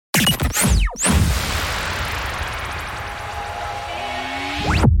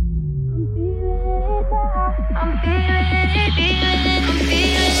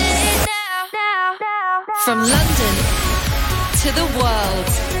to the world.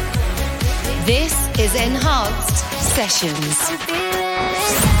 This is Enhanced Sessions.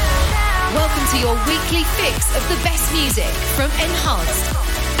 Welcome to your weekly fix of the best music from Enhanced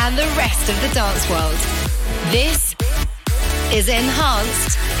and the rest of the dance world. This is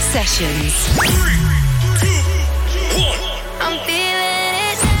Enhanced Sessions. 3, 2, 1. I'm feeling it.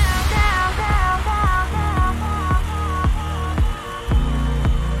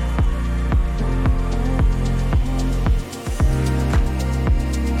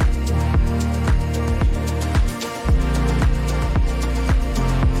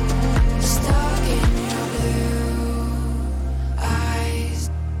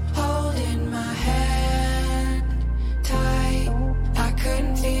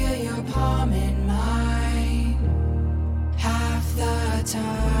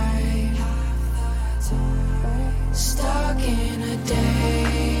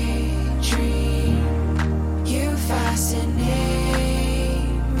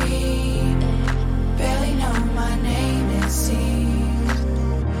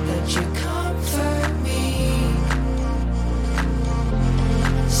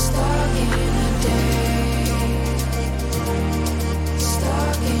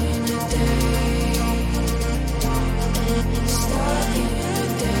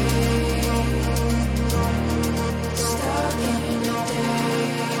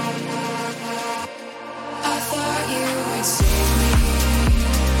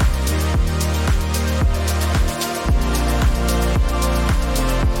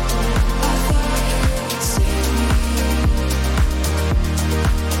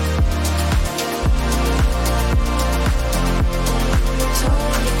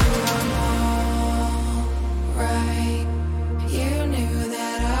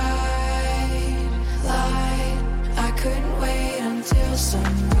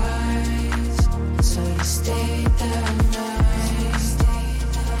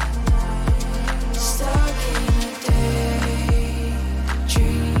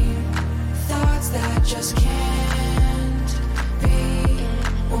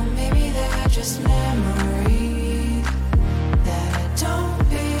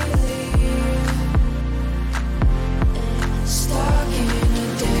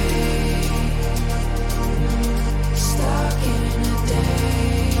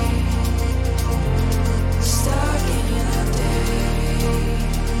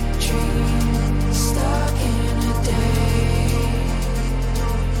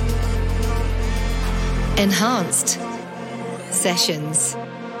 Enhanced Sessions.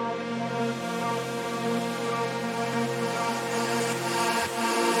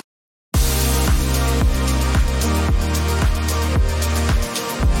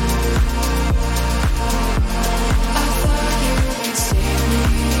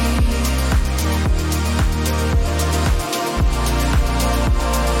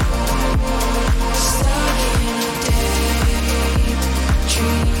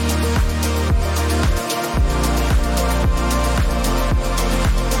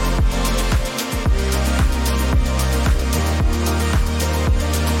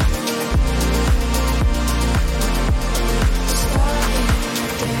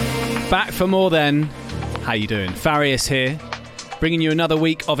 Back for more then. How you doing? Farius here, bringing you another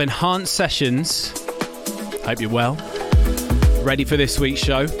week of Enhanced Sessions. Hope you're well. Ready for this week's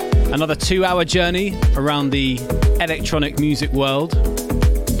show. Another 2-hour journey around the electronic music world.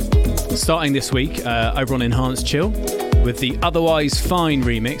 Starting this week over on Enhanced Chill with the Otherwise Fine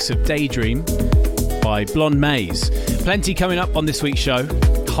remix of Daydream by Blonde Maze. Plenty coming up on this week's show.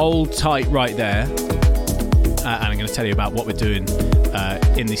 Hold tight right there. And I'm going to tell you about what we're doing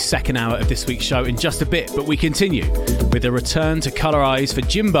in the second hour of this week's show in just a bit. But we continue with a return to Colour Eyes for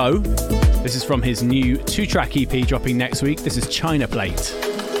Jimbo. This is from his new 2-track EP dropping next week. This is China Plate.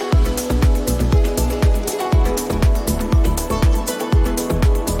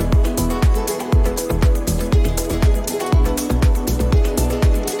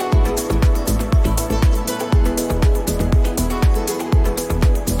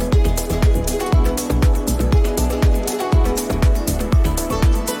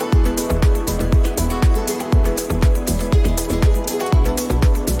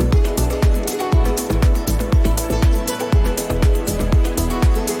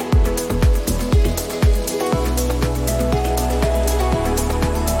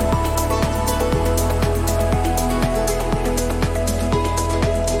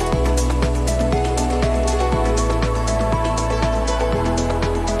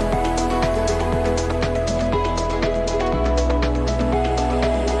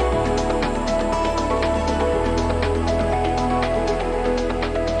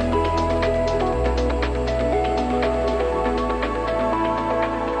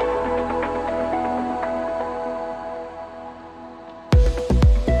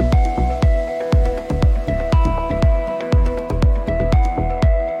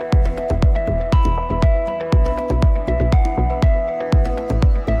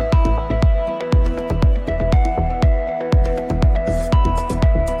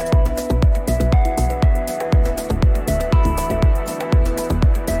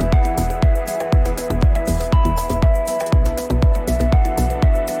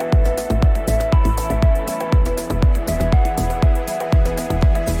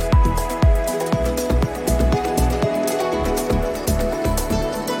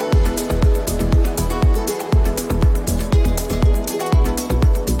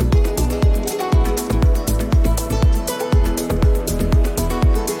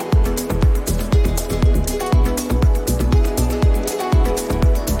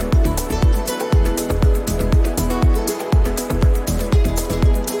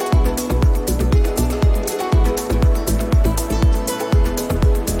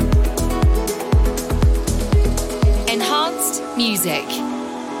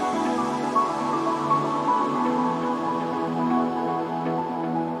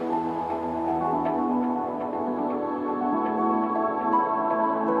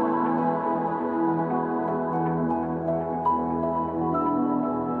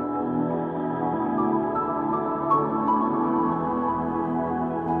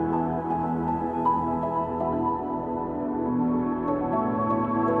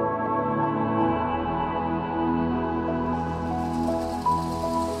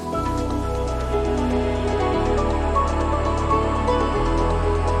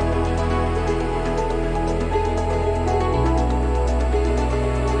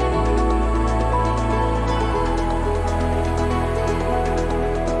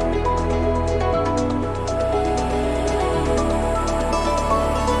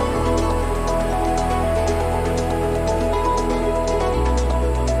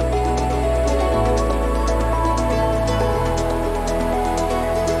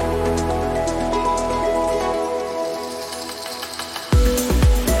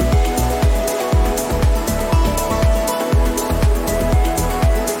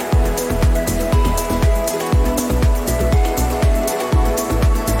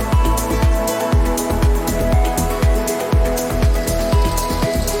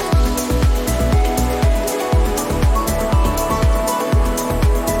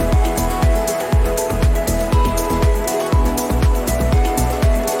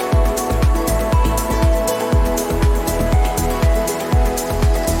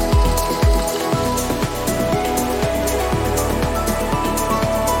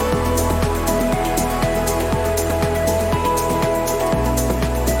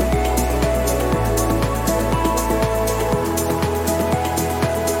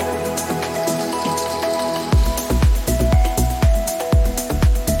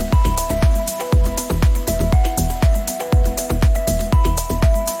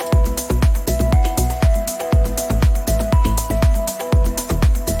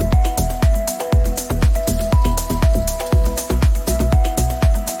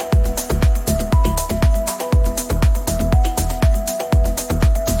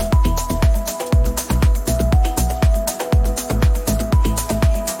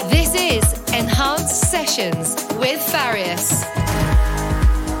 Enhanced Sessions with Farius.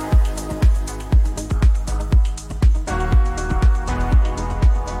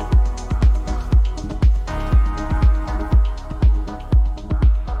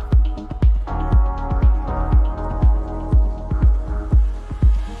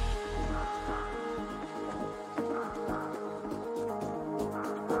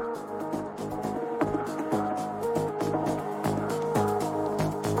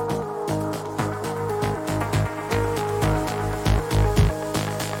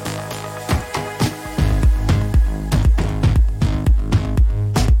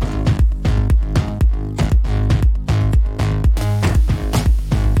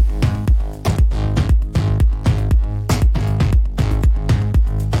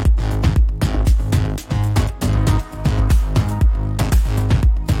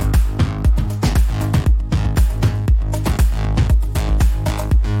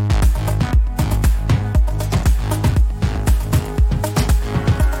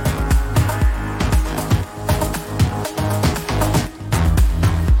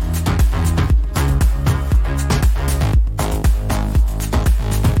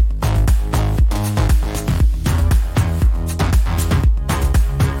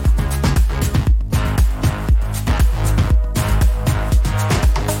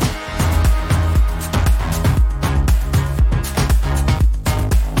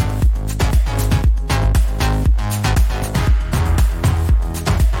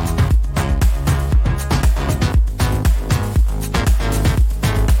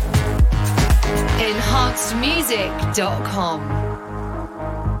 enhancedmusic.com.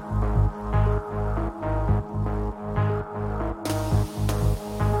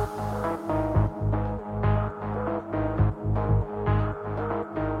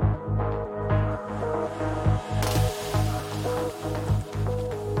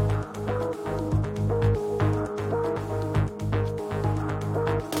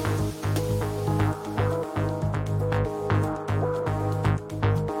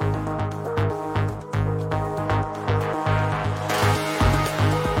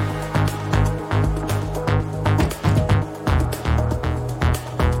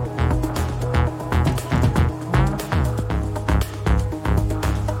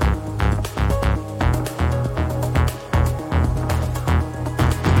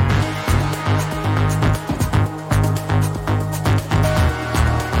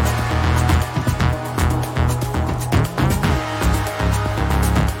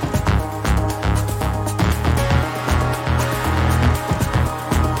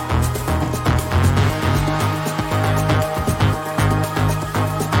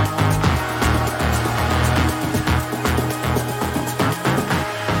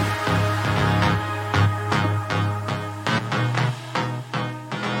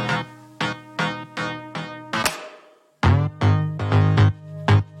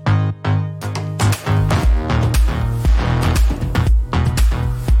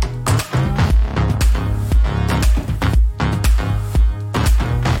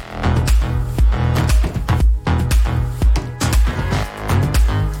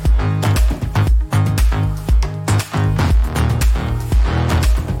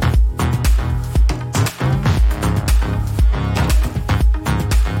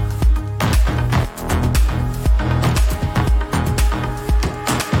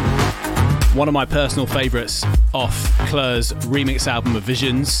 One of my personal favourites off Claire's remix album of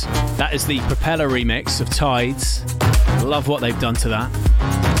Visions. That is the Propeller remix of Tides. Love what they've done to that.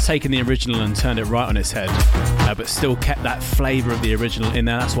 Taken the original and turned it right on its head, but still kept that flavour of the original in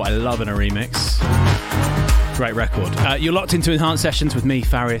there. That's what I love in a remix. Great record. You're locked into Enhanced Sessions with me,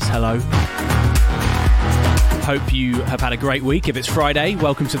 Farius. Hello. Hope you have had a great week. If it's Friday,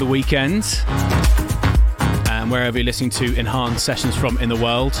 welcome to the weekend. And wherever you're listening to Enhanced Sessions from in the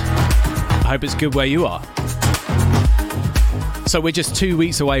world, I hope it's good where you are. So we're just 2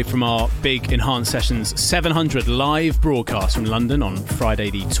 weeks away from our big Enhanced Sessions 700 live broadcast from London on Friday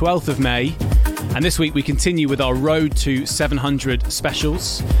the 12th of May. And this week we continue with our Road to 700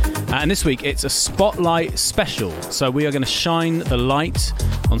 specials. And this week it's a Spotlight special. So we are going to shine the light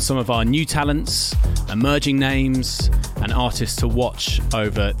on some of our new talents, emerging names and artists to watch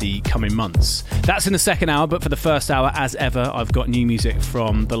over the coming months. That's in the second hour, but for the first hour, as ever, I've got new music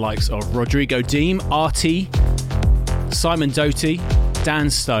from the likes of Rodrigo Deem, RT, Simon Doty,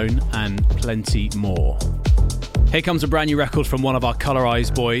 Dan Stone and plenty more. Here comes a brand new record from one of our Colour Eyes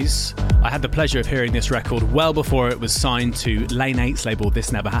boys. I had the pleasure of hearing this record well before it was signed to Lane 8's label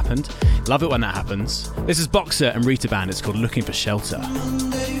This Never Happened. Love it when that happens. This is Boxer and Rita Band. It's called Looking for Shelter.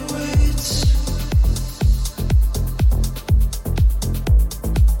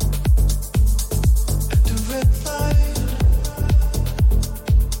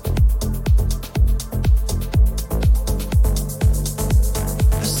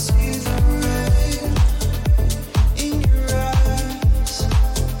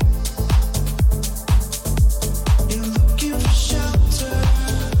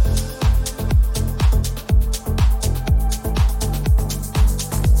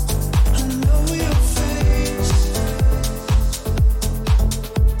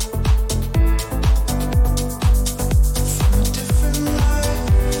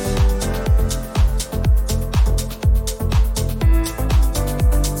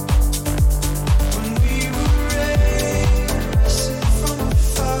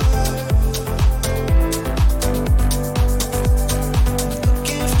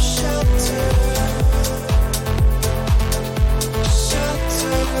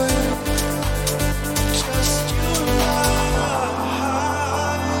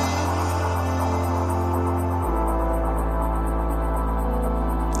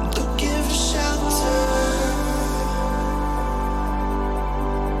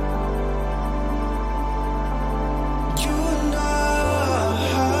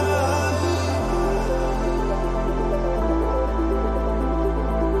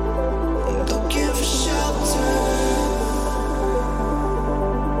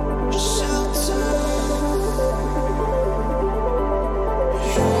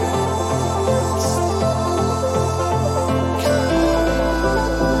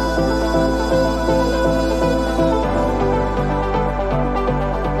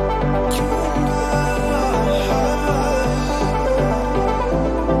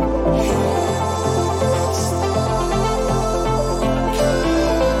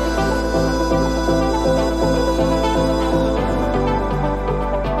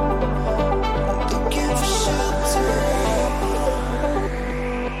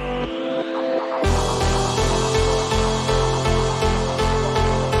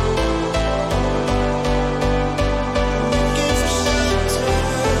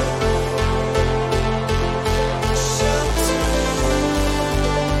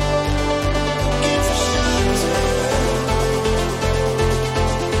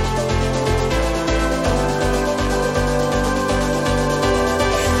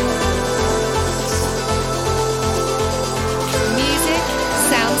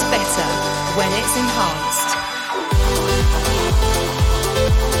 when it's enhanced.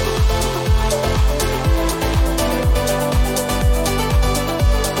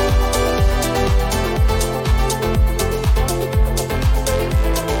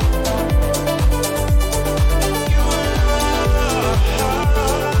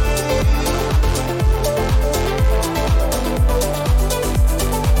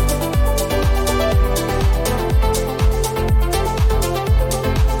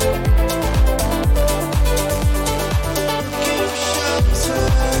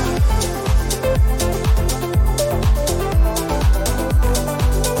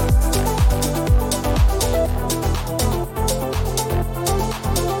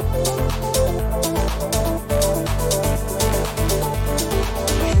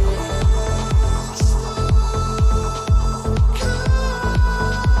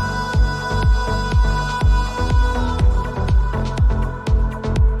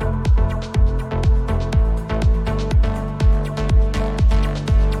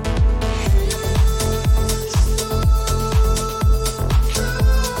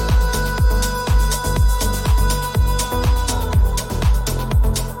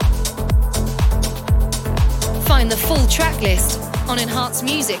 Find the full track list on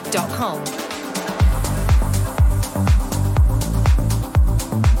enhancedmusic.com.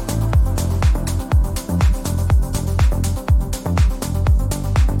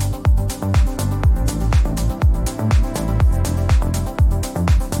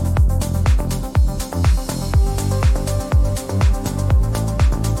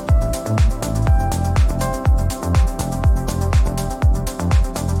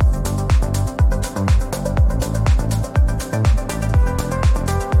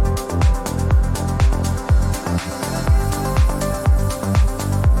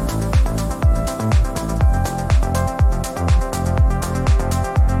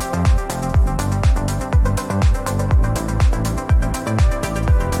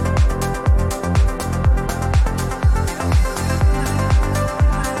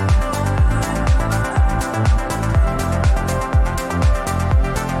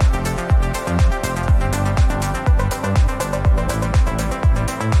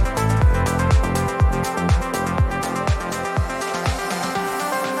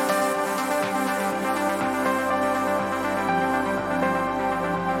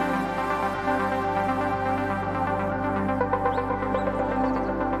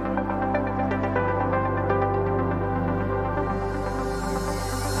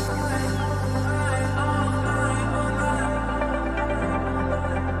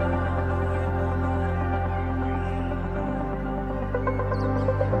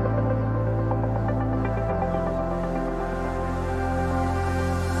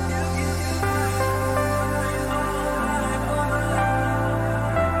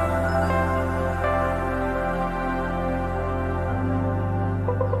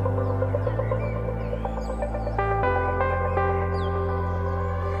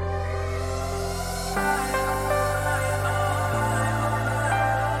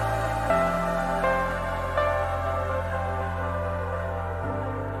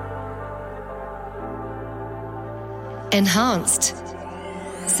 Enhanced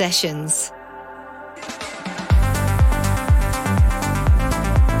Sessions.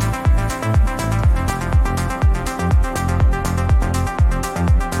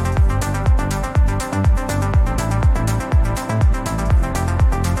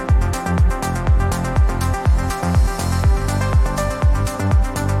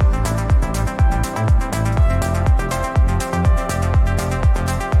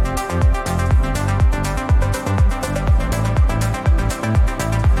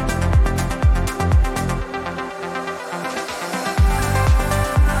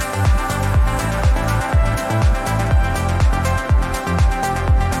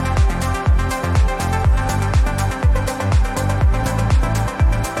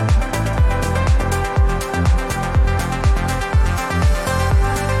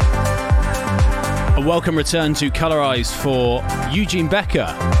 Welcome return to Colorize for Eugene Becker,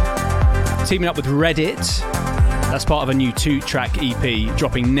 teaming up with Reddit. That's part of a new 2-track EP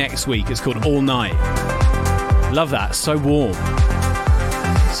dropping next week. It's called All Night. Love that, so warm.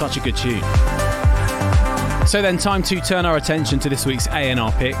 Such a good tune. So then, time to turn our attention to this week's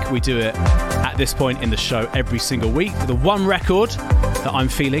A&R pick. We do it at this point in the show every single week with the one record that I'm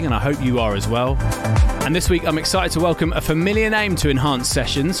feeling, and I hope you are as well. And this week I'm excited to welcome a familiar name to Enhanced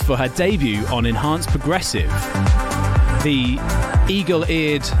Sessions for her debut on Enhanced Progressive. The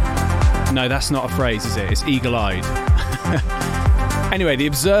eagle-eared... No, that's not a phrase, is it? It's eagle-eyed. Anyway, the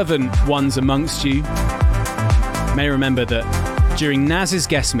observant ones amongst you may remember that During Naz's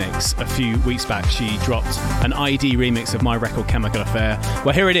guest mix a few weeks back, she dropped an ID remix of my record Chemical Affair.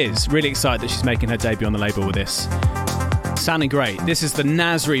 Well, here it is. Really excited that she's making her debut on the label with this. Sounding great. This is the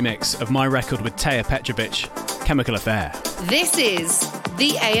Naz remix of my record with Teja Petrovic, Chemical Affair. This is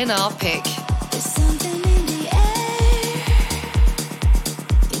the A&R pick. There's something in the air.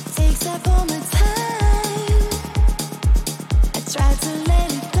 It takes up all my time. I try to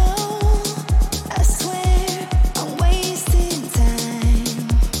let it go. I swear I'm wasting time.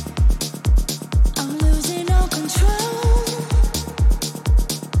 I'm losing all control.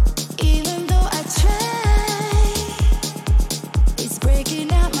 Even though I try, it's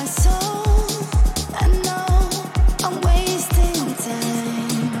breaking out my soul. I know I'm wasting time.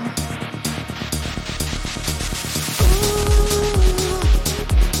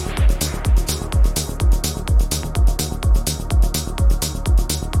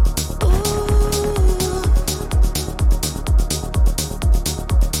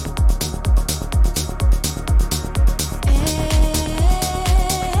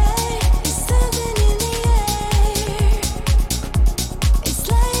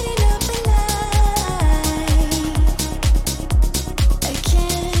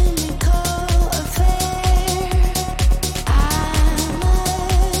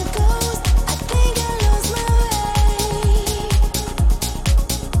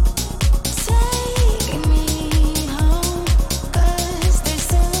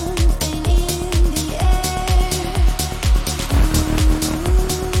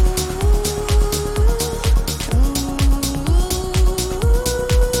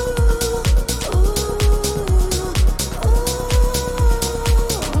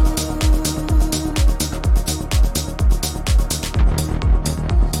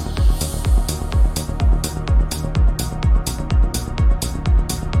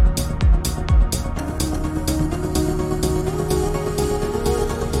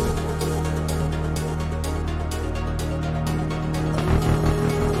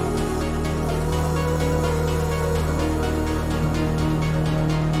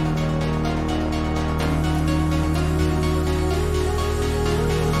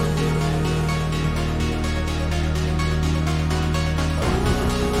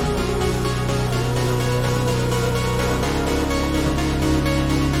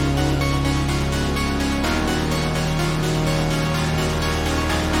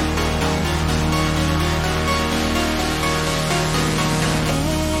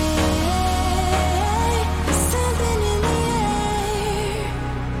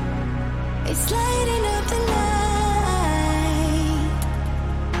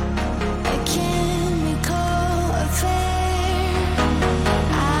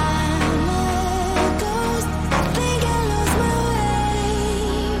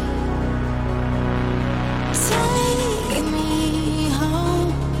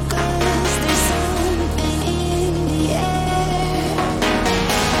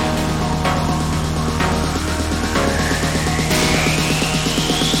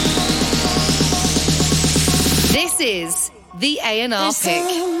 Is the A&R pick.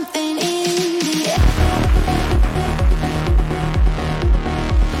 Something in the air.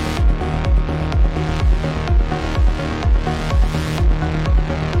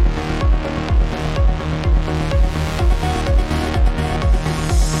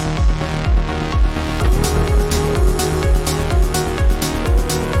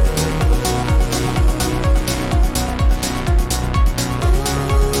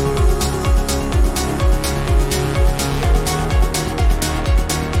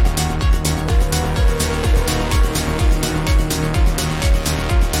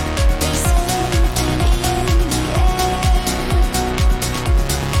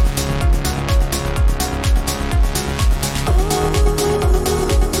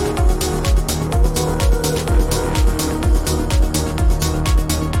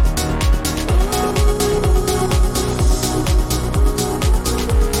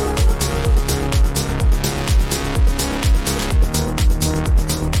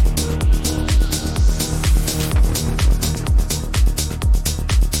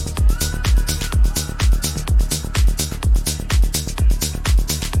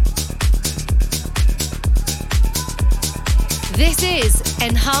 This is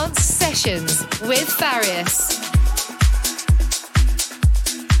Enhanced Sessions with Farius.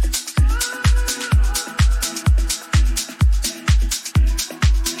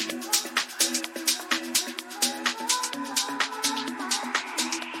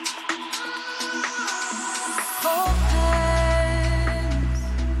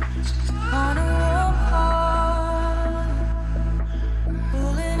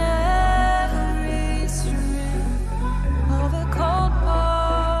 Pulling every string of a cold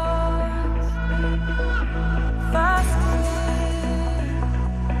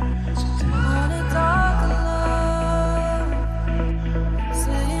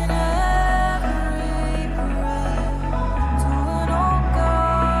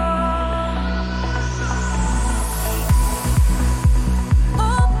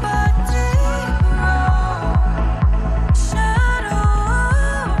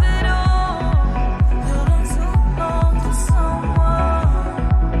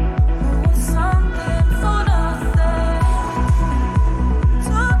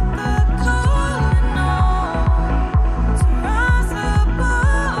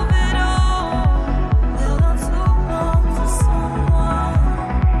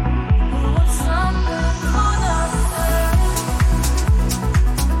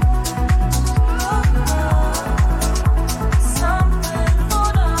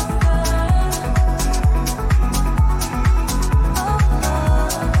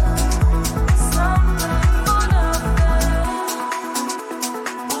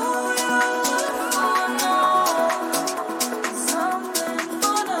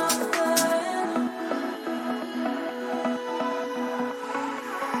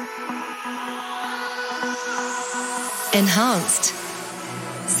Enhanced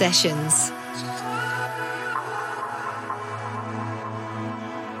Sessions.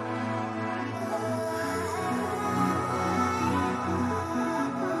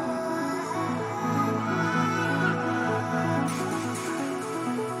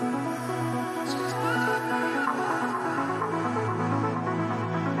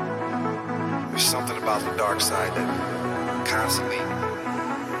 There's something about the dark side that constantly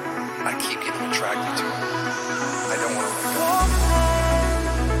I keep getting attracted to it. I don't want to let go.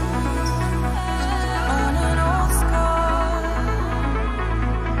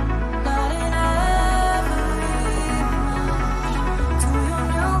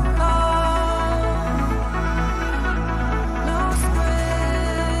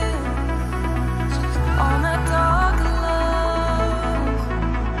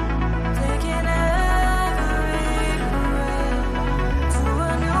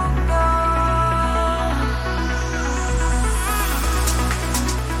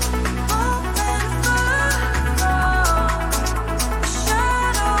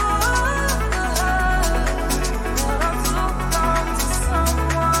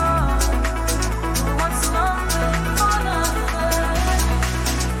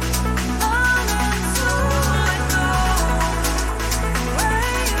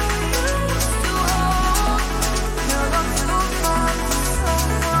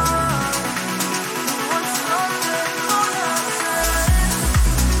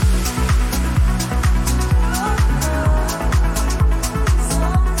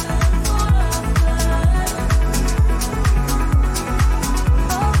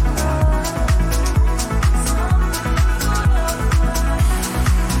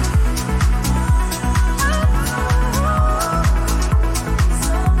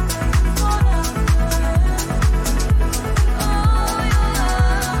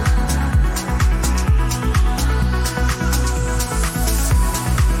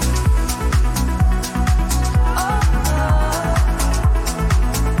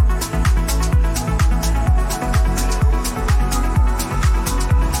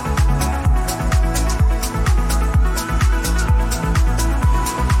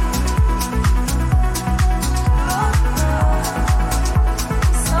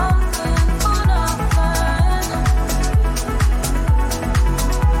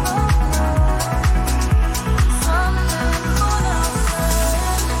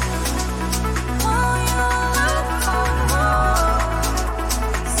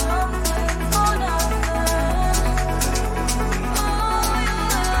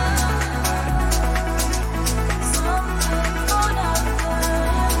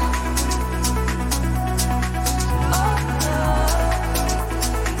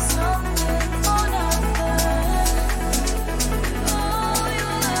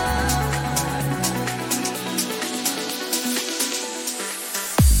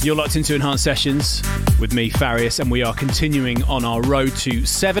 You're locked into Enhanced Sessions with me, Farius, and we are continuing on our road to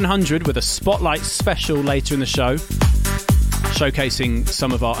 700 with a spotlight special later in the show, showcasing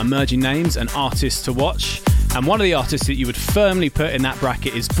some of our emerging names and artists to watch. And one of the artists that you would firmly put in that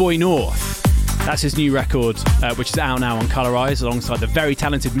bracket is Boy North. That's his new record, which is out now on Colorize, alongside the very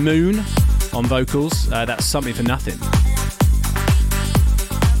talented Moon on vocals. That's Something for Nothing.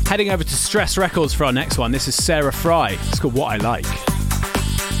 Heading over to Stress Records for our next one. This is Sarah Fry. It's called What I Like.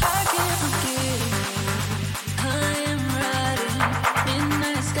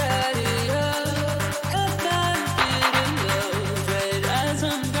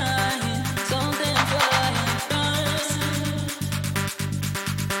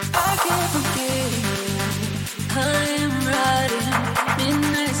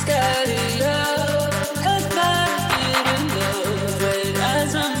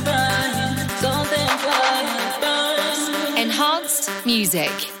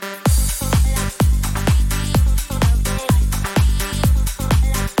 Music.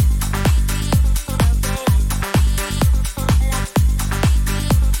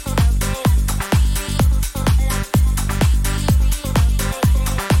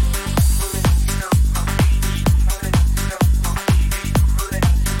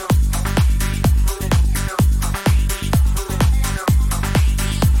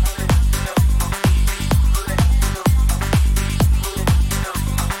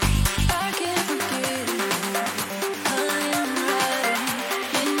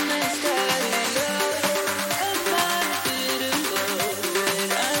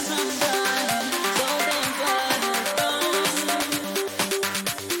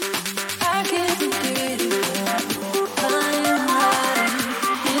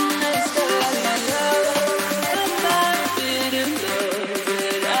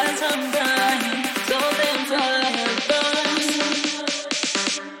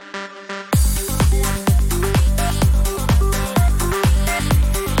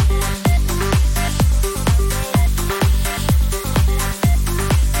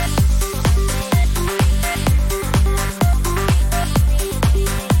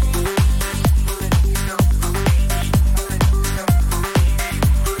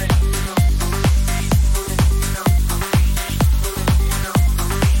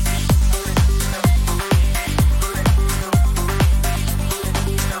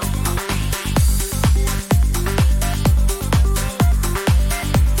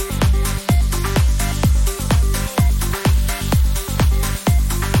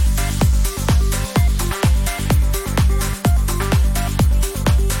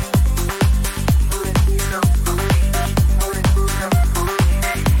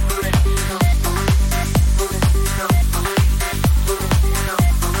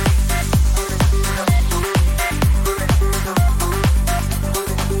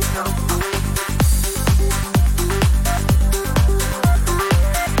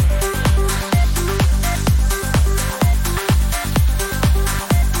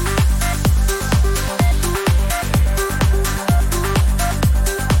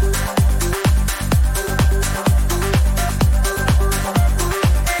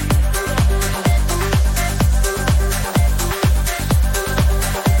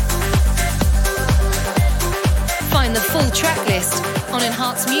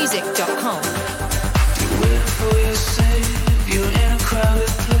 enhancemusic.com. Wait for your savior in a crowded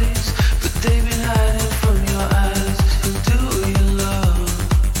place, but they've been hiding from your eyes. Who do you love?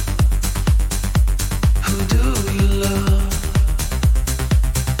 Who do you love?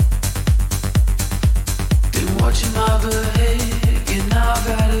 Been watching my behavior, now I've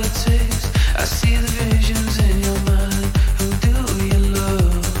had a taste. I see the visions in your mind. Who do you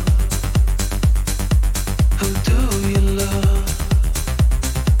love? Who do you love?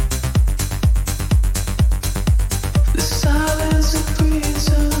 The silence that breathes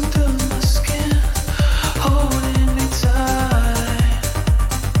under my skin, holding me tight.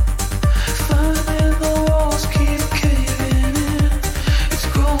 Finding the walls keep caving in, it's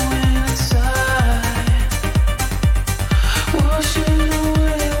growing inside. Washing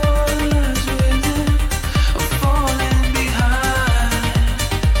away what lies within, I'm falling behind.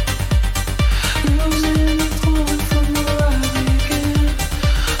 Losing the point from where I begin,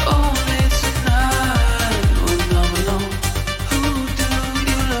 only tonight when I'm alone. Who do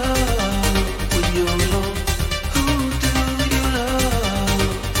you love when you're alone? Who do you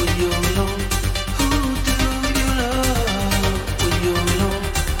love when you're alone? Who do you love when you're alone?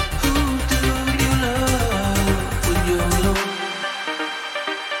 Who do you love when you're alone?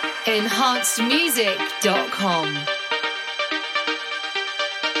 enhancemusic.com.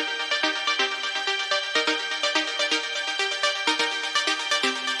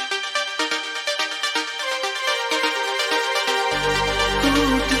 Who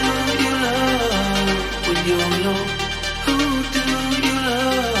do you love when you're alone? Who do you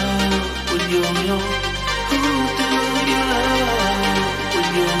love when you're alone? Who do you love when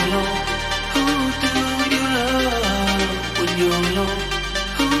you're alone? Who do you love when you're alone?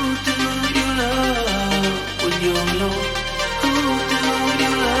 Who do you love when you're alone? Who do you love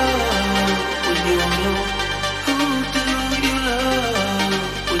when you're alone? Who do you love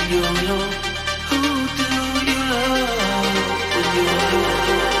when you're alone? Who do you love when you're alone?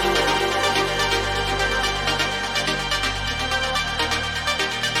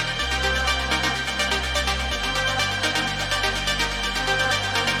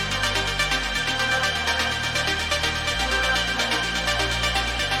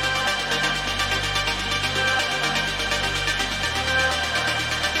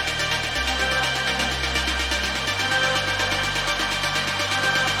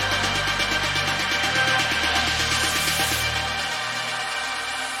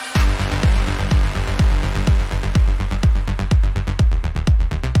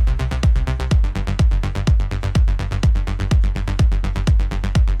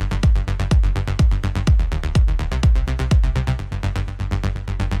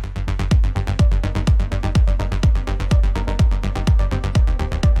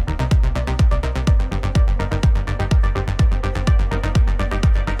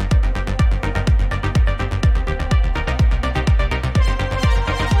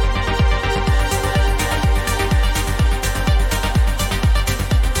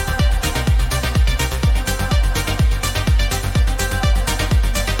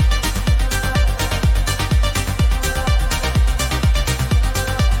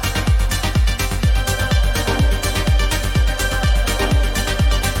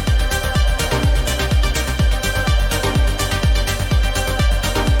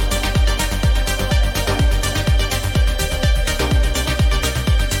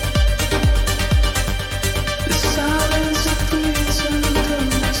 The silence that breathes under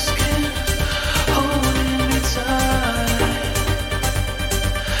my skin, holding me tight.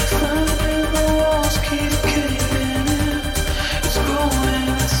 Finding the walls keep caving in, it's growing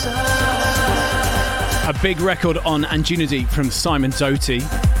inside. A big record on Anjunity from Simon Doty.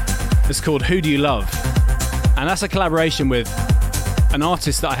 It's called Who Do You Love? And that's a collaboration with an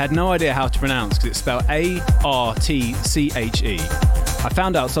artist that I had no idea how to pronounce because it's spelled A-R-T-C-H-E. I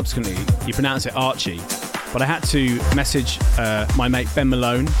found out subsequently you pronounce it Archie, but I had to message my mate Ben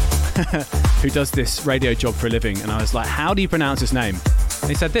Malone, who does this radio job for a living, and I was like, how do you pronounce his name? And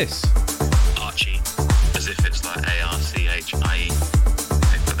he said this. Archie, as if it's like A-R-C-H-I-E,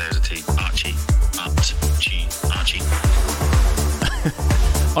 but there's a T. Archie, Archie, Archie.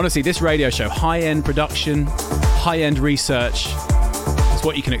 Honestly, this radio show, high-end production, high-end research, is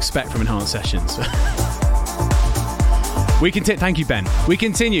what you can expect from Enhanced Sessions. Thank you, Ben. We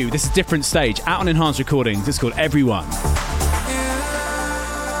continue. This is Different Stage, out on Enhanced Recordings. It's called Everyone.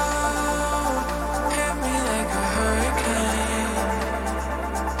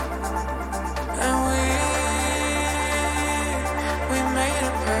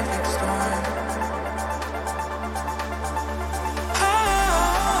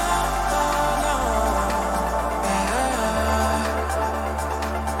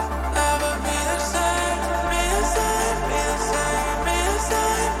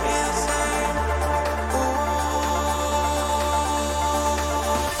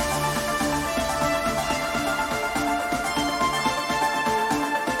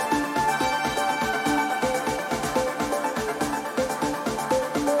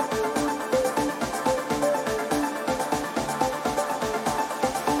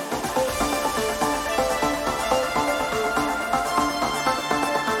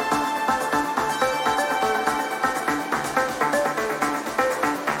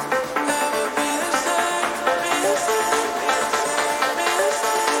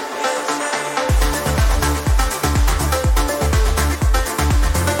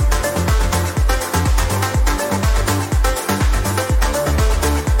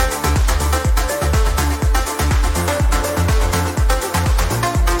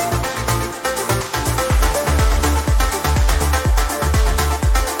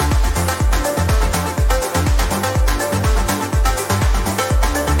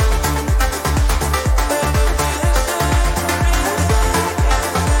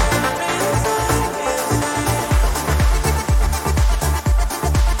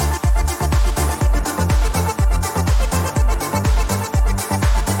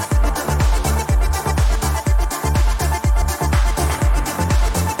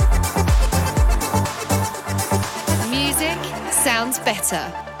 sounds better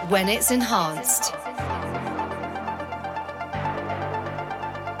when it's enhanced.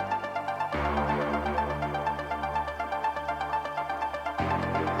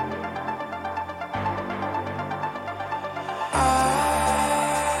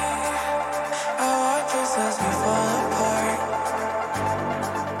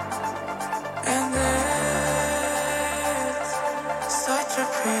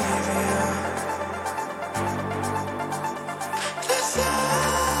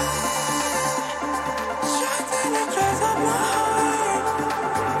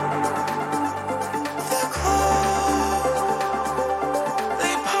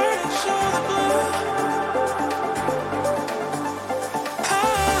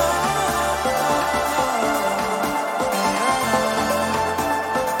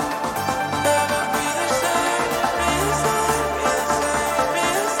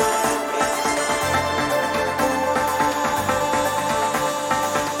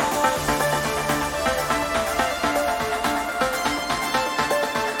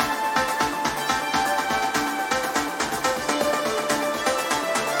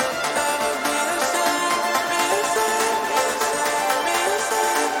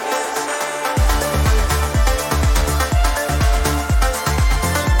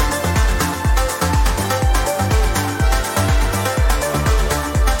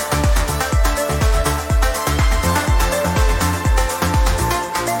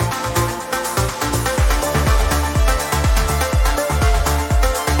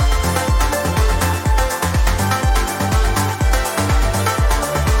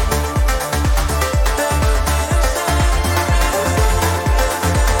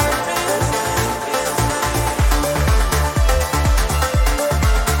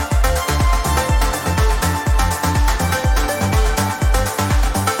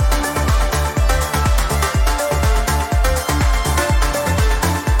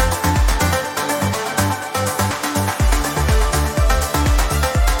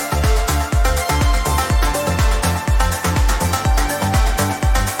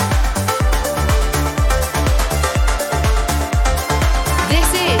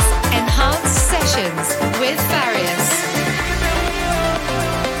 With Farius.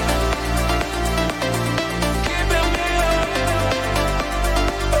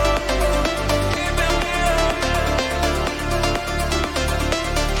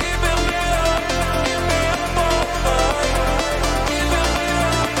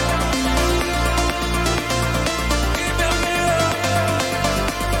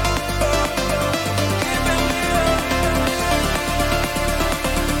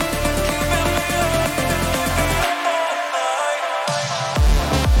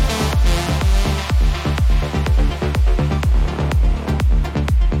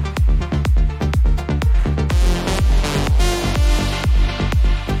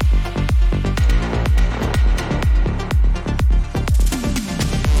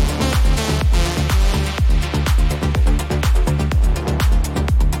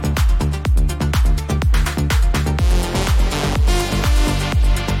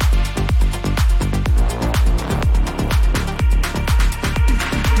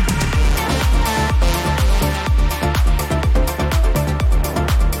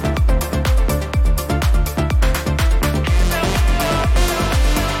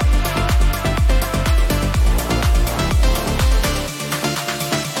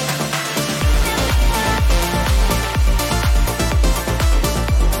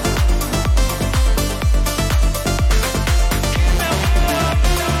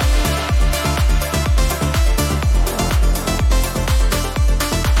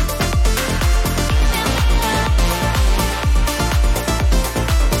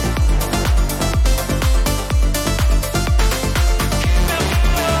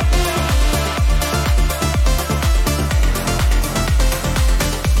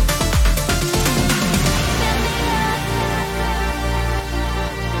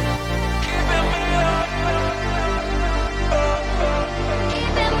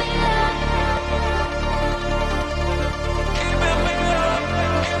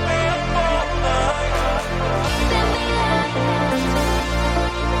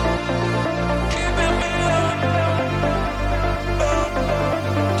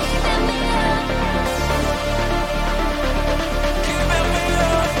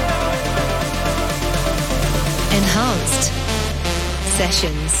 Enhanced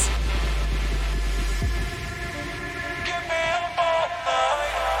Sessions.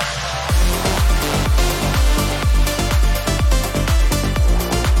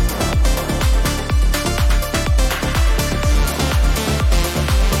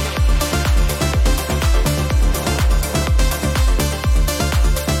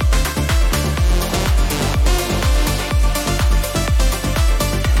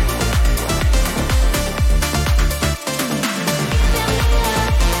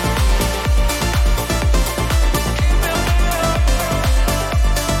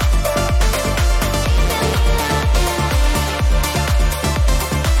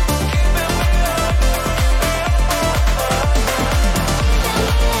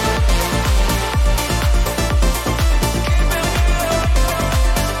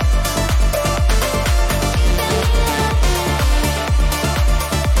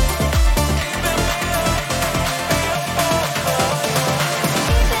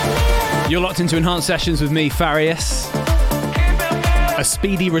 You're locked into Enhanced Sessions with me, Farius. A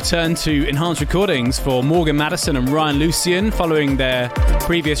speedy return to Enhanced Recordings for Morgan Madison and Ryan Lucian following their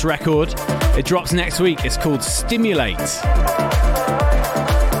previous record. It drops next week. It's called Stimulate.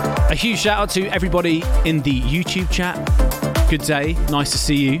 A huge shout out to everybody in the YouTube chat. Good day. Nice to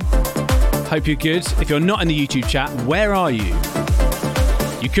see you. Hope you're good. If you're not in the YouTube chat, where are you?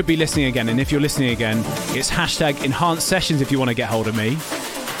 You could be listening again, and if you're listening again, it's hashtag Enhanced Sessions if you want to get hold of me.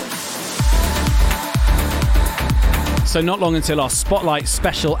 So not long until our Spotlight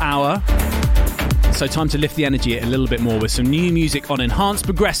special hour. So time to lift the energy a little bit more with some new music on Enhanced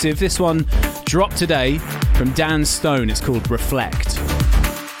Progressive. This one dropped today from Dan Stone. It's called Reflect.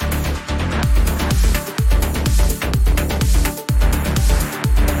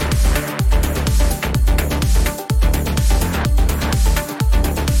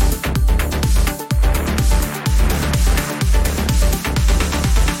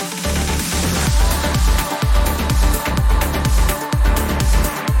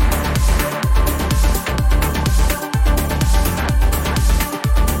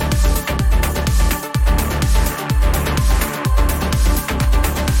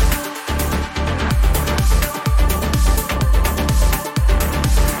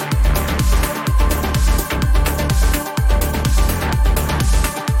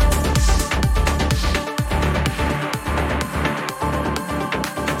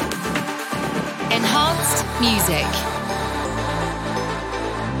 Music.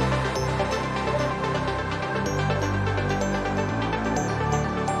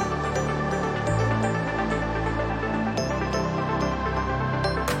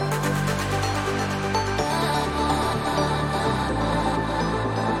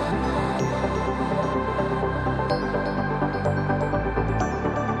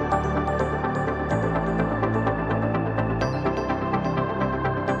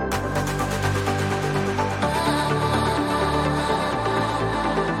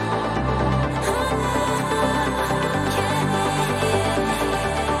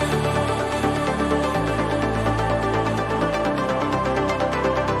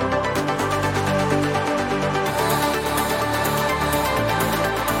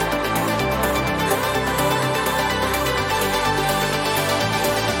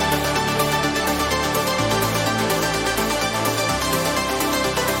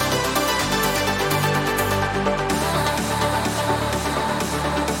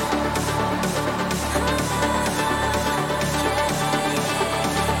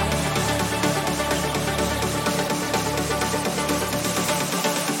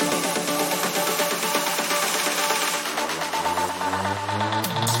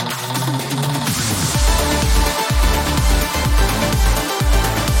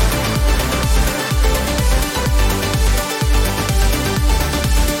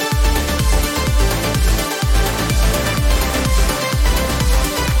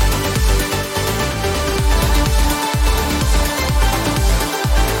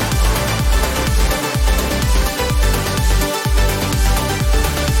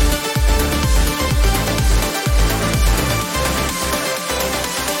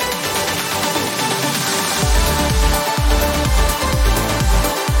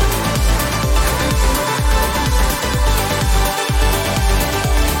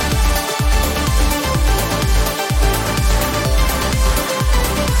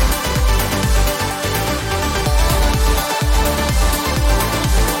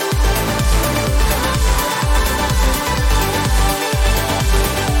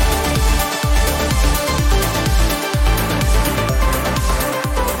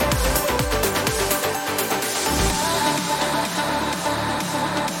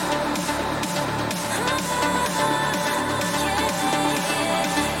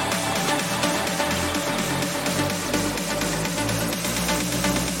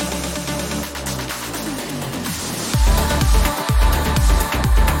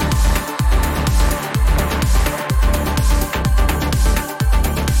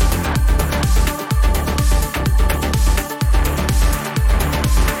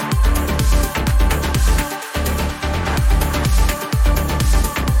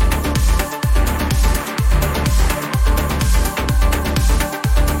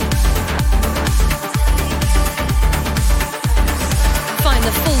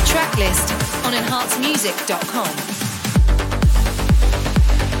 On enhancemusic.com.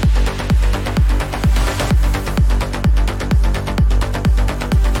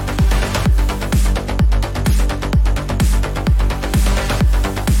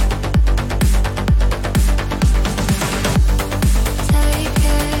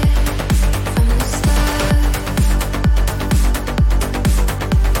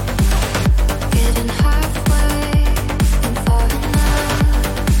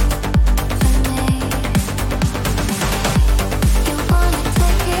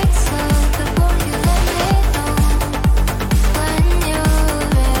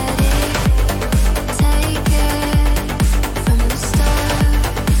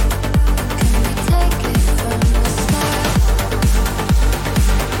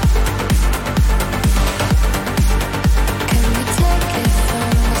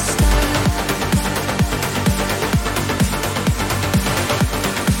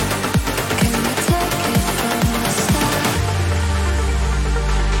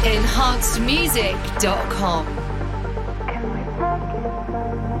 enhancedmusic.com.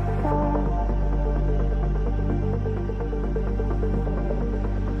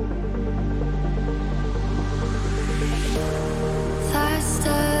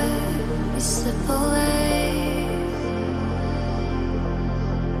 Faster, we slip away.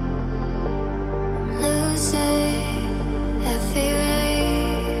 Losing every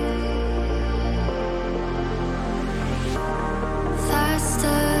ray.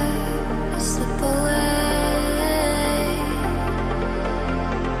 Faster, we slip away.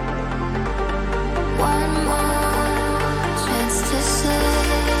 One more chance to say,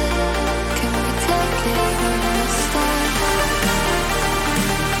 can we take it from the start?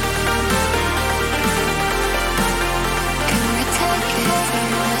 Can we take it from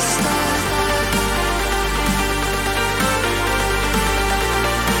the start?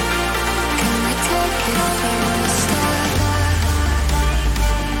 Can we take it from the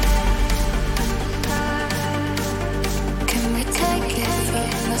start? Can we take it from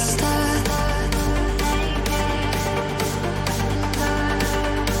the start?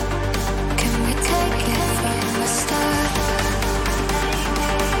 Can we take it from the start?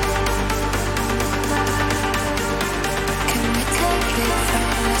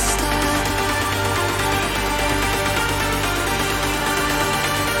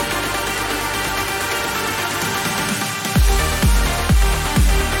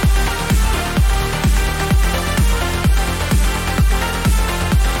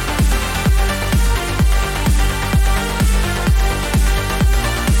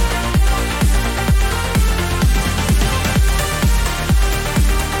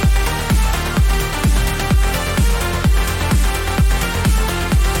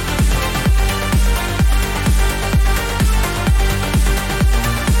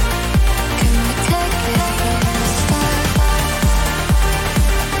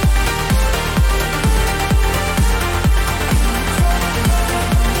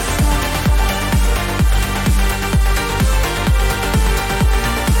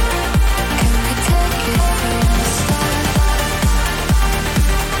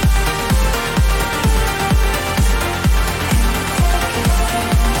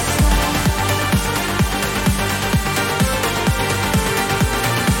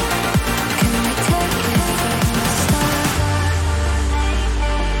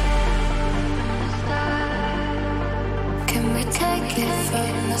 Can we take it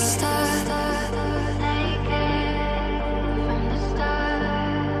from the start? Can we take it from the start?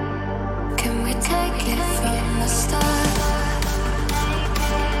 Can we take it from the start?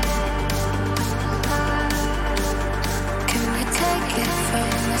 Can we take it from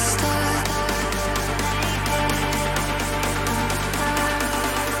the start?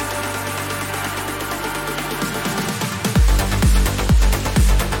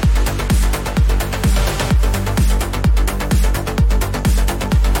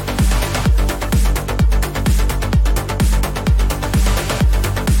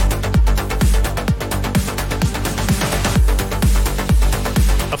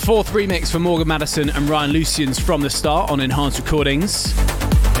 Fourth remix for Morgan Madison and Ryan Lucian's From the Start on Enhanced Recordings.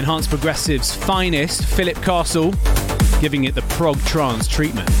 Enhanced Progressive's finest, Philip Castle, giving it the prog trance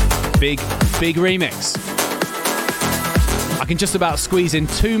treatment. Big remix. I can just about squeeze in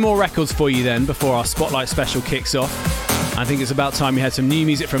two more records for you then before our Spotlight special kicks off. I think it's about time we had some new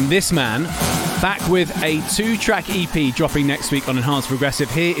music from this man. Back with a 2-track EP dropping next week on Enhanced Progressive.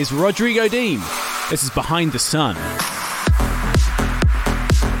 Here is Rodrigo Deem. This is Behind the Sun.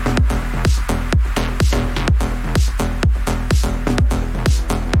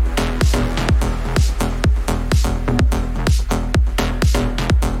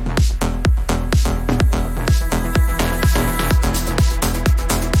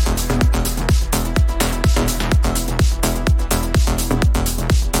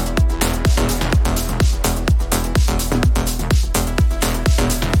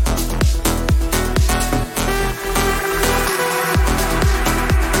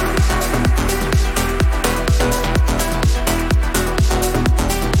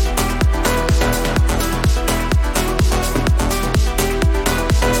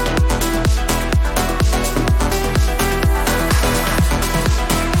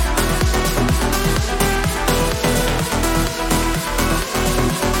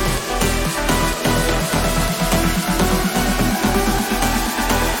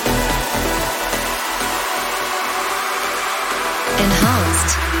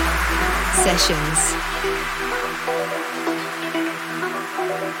 Enhanced Sessions.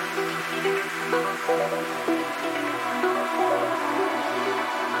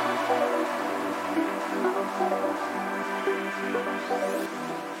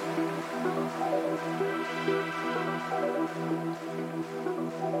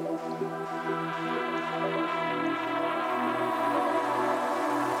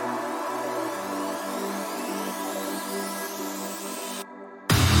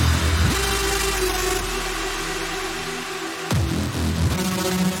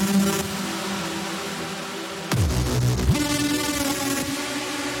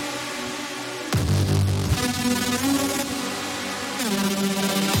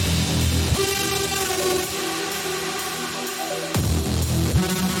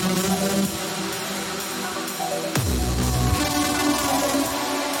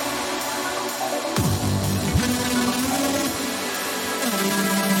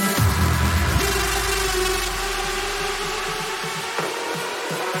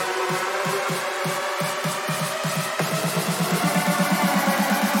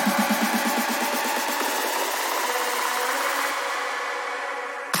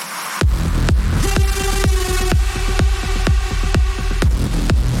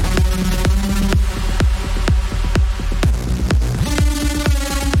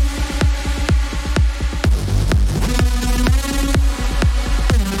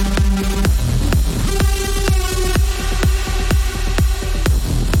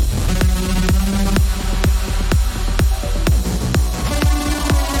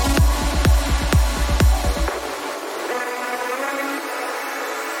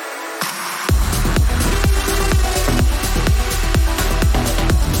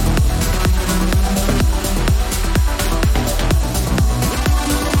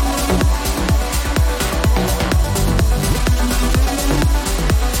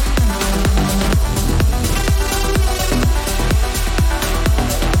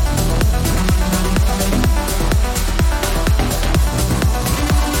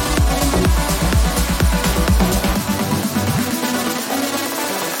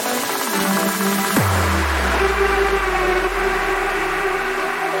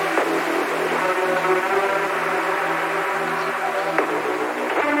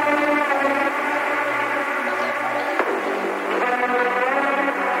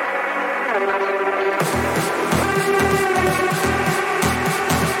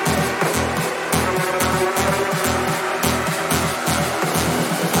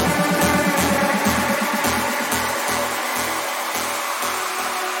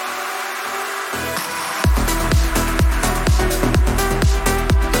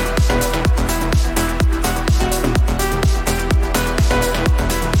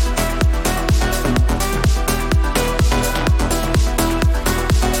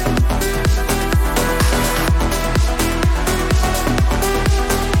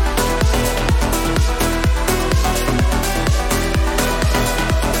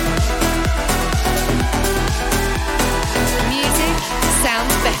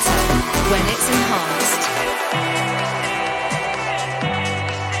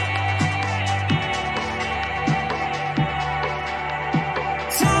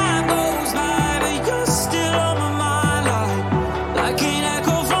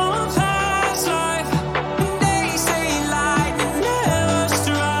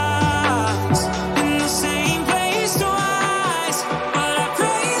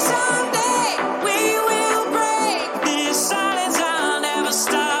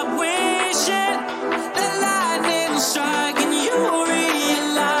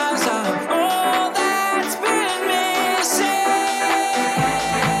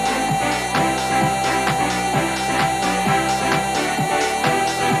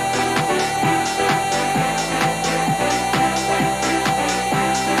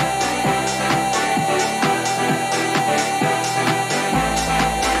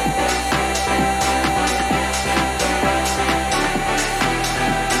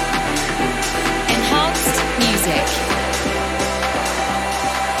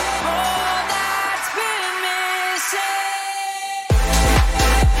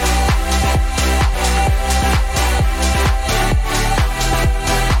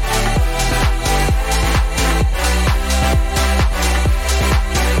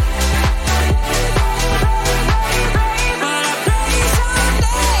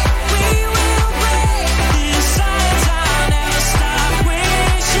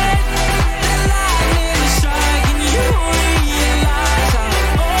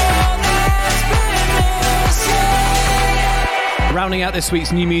 Rounding out this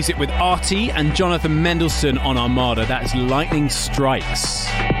week's new music with Artie and Jonathan Mendelsohn on Armada. That's Lightning Strikes.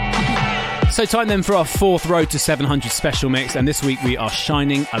 So time then for our fourth Road to 700 special mix, and this week we are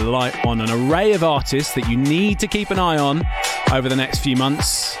shining a light on an array of artists that you need to keep an eye on over the next few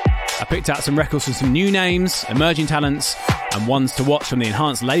months. I picked out some records from some new names, emerging talents, and ones to watch from the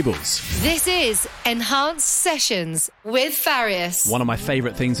Enhanced labels. This is Enhanced Sessions with Farius. One of my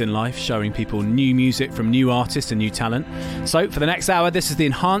favourite things in life, showing people new music from new artists and new talent. So for the next hour, this is the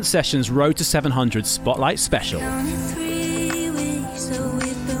Enhanced Sessions Road to 700 Spotlight Special.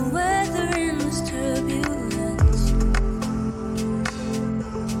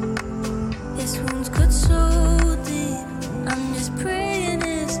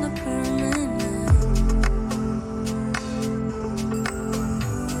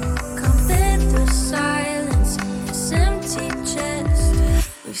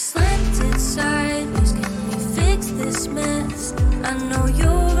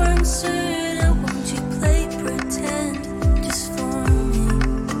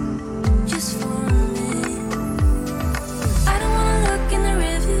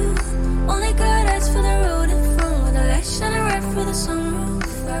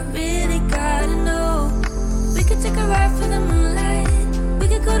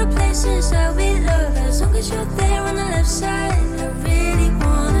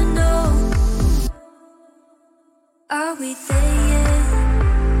 Are we there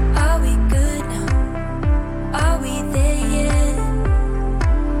yet? Are we good now? Are we there yet?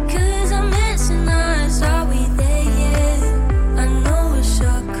 'Cause I'm missing us. Are we there yet? I know a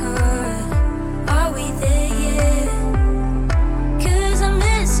shortcut. Are we there yet? 'Cause I'm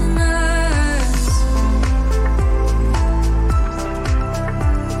missing us.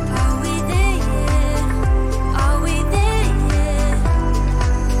 Are we there yet? Are we there yet?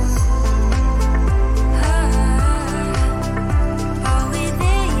 Are we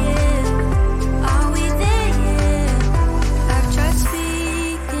there yet? Are we there yet? I've tried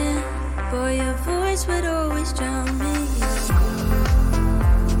speaking, boy, your voice would always drown me.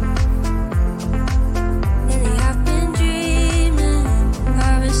 Lately I've been dreaming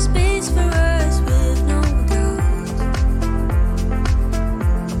of a space for us with no doubt.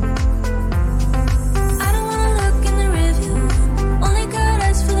 I don't wanna look in the rearview, only got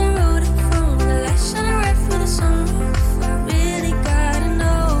eyes for the road in front. The light shining right through the sunroof. I really gotta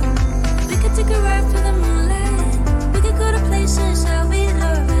know. We could take a ride through the moonlight. We could go to places that we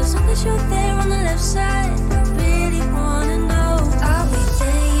love. As long as you're there on the left side, I really wanna know. Are we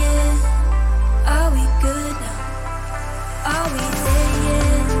there yet? Are we good now? Are we there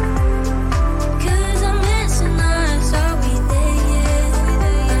yet? 'Cause I'm missing us. Are we there yet?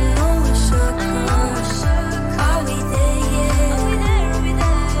 I know a shortcut. Are we there yet?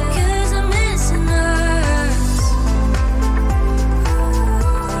 'Cause I'm missing us.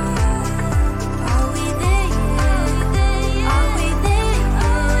 Are we there yet? Are we there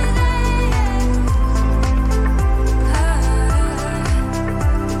yet?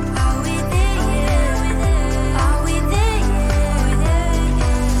 Are we there yet? Are we there yet?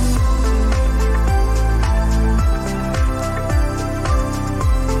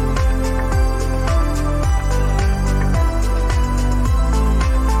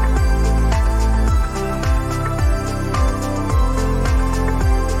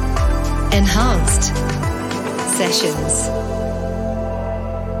 Enhanced Sessions.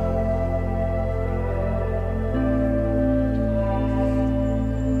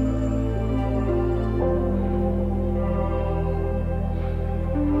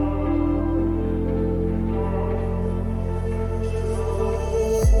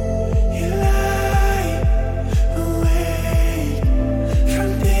 You lie awake from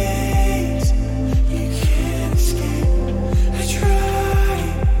days you can't escape. I try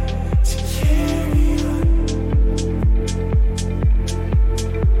to carry on.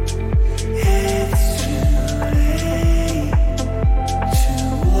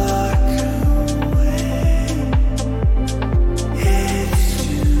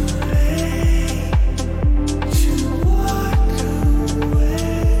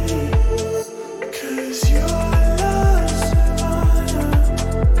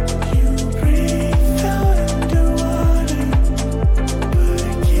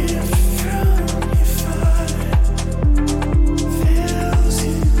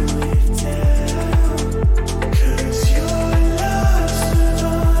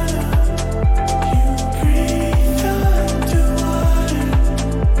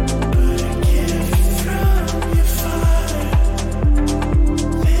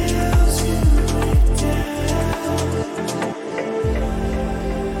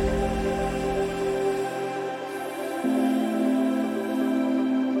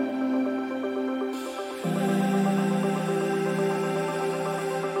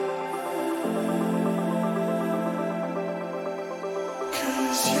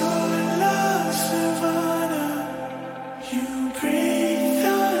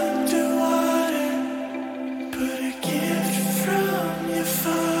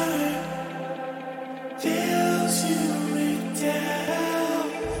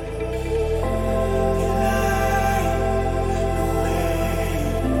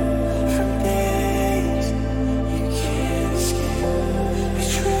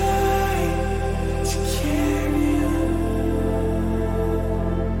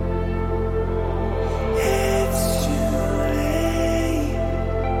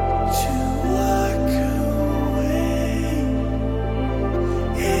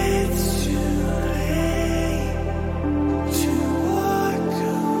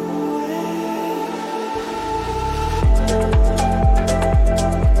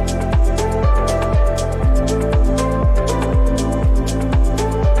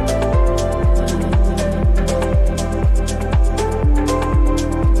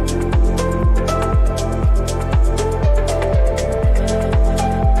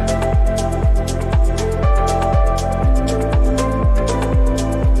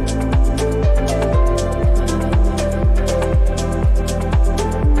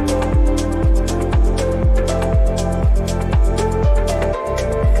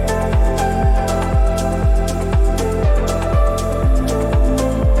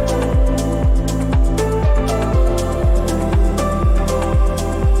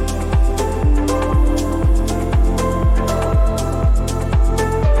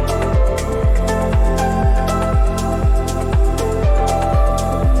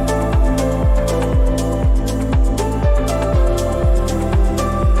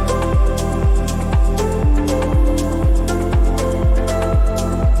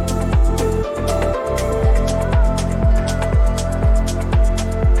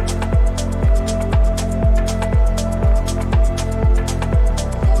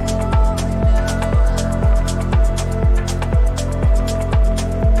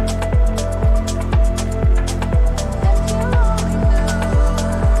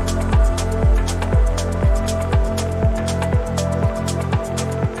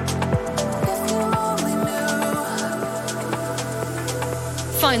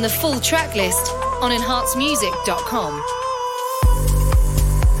 find the full track list on enhancedmusic.com.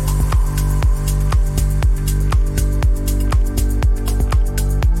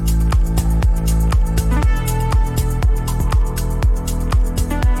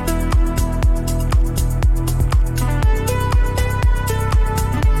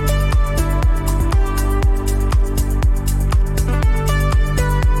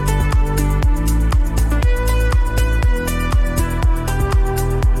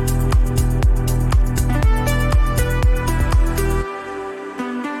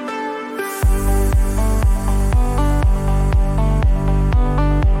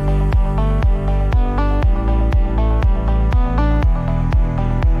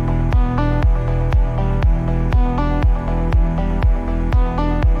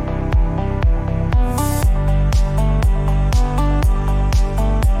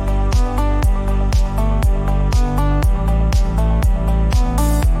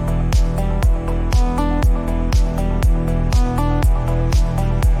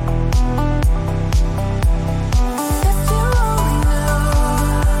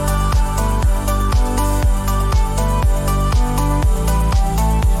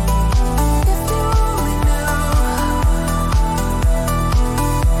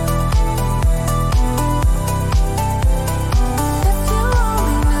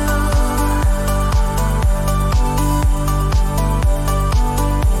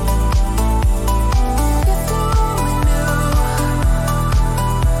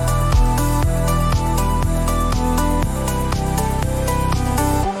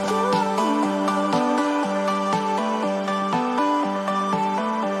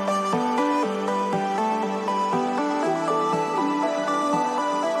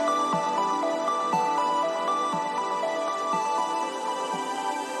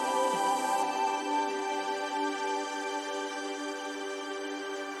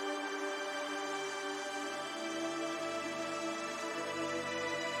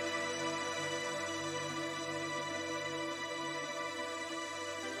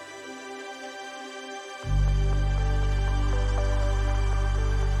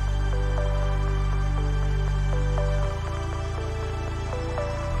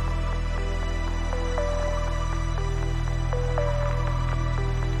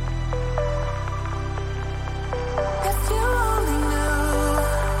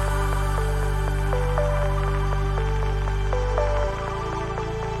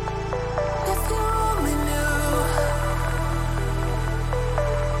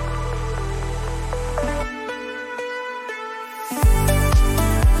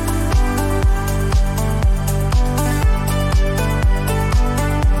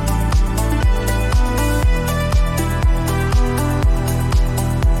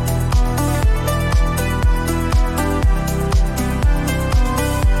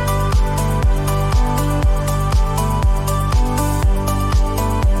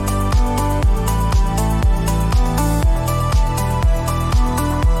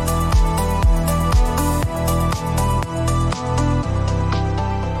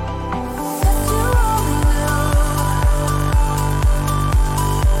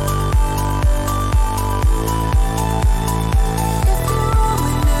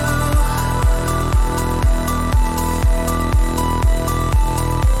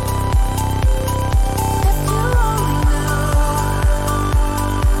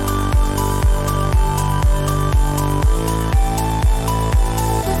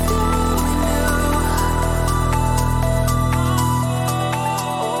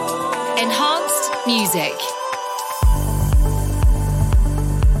 Music.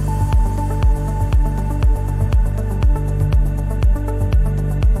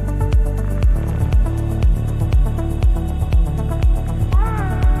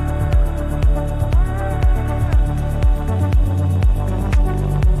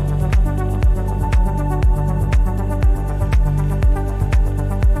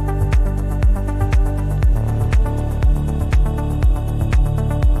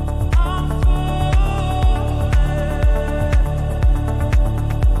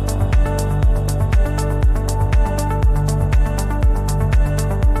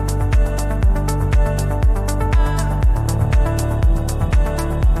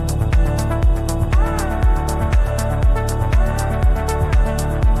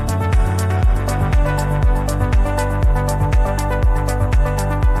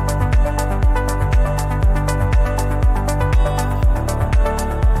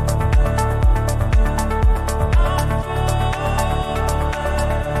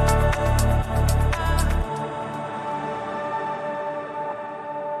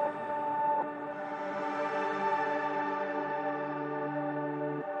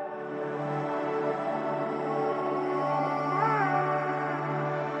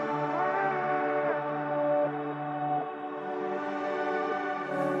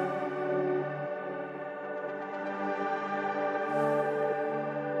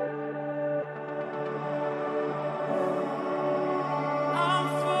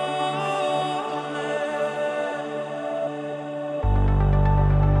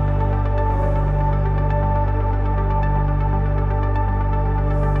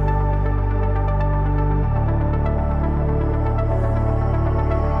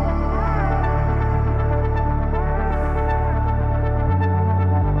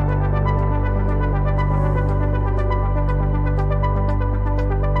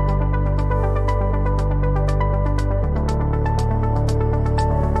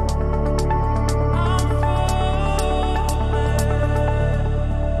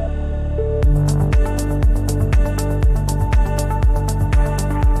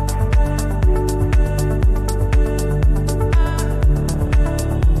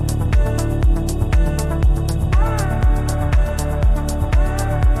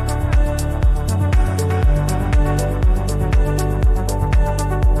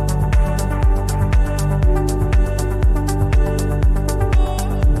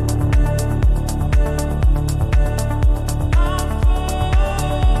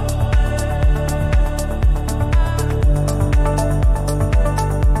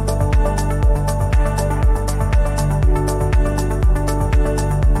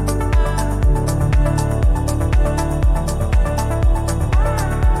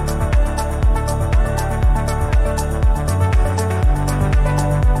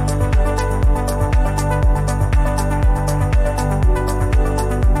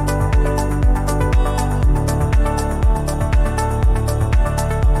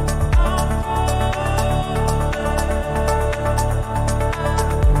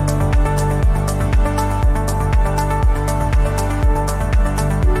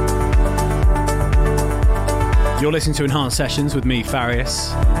 You're listening to Enhanced Sessions with me,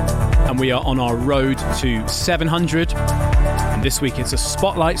 Farius, and we are on our road to 700. And this week it's a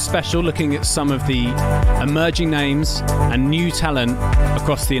spotlight special looking at some of the emerging names and new talent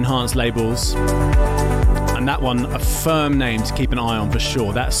across the Enhanced labels. And that one, a firm name to keep an eye on for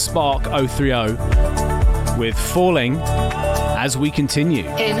sure. That's Spark 030 with Falling as we continue.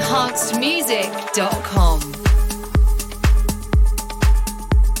 Enhancedmusic.com.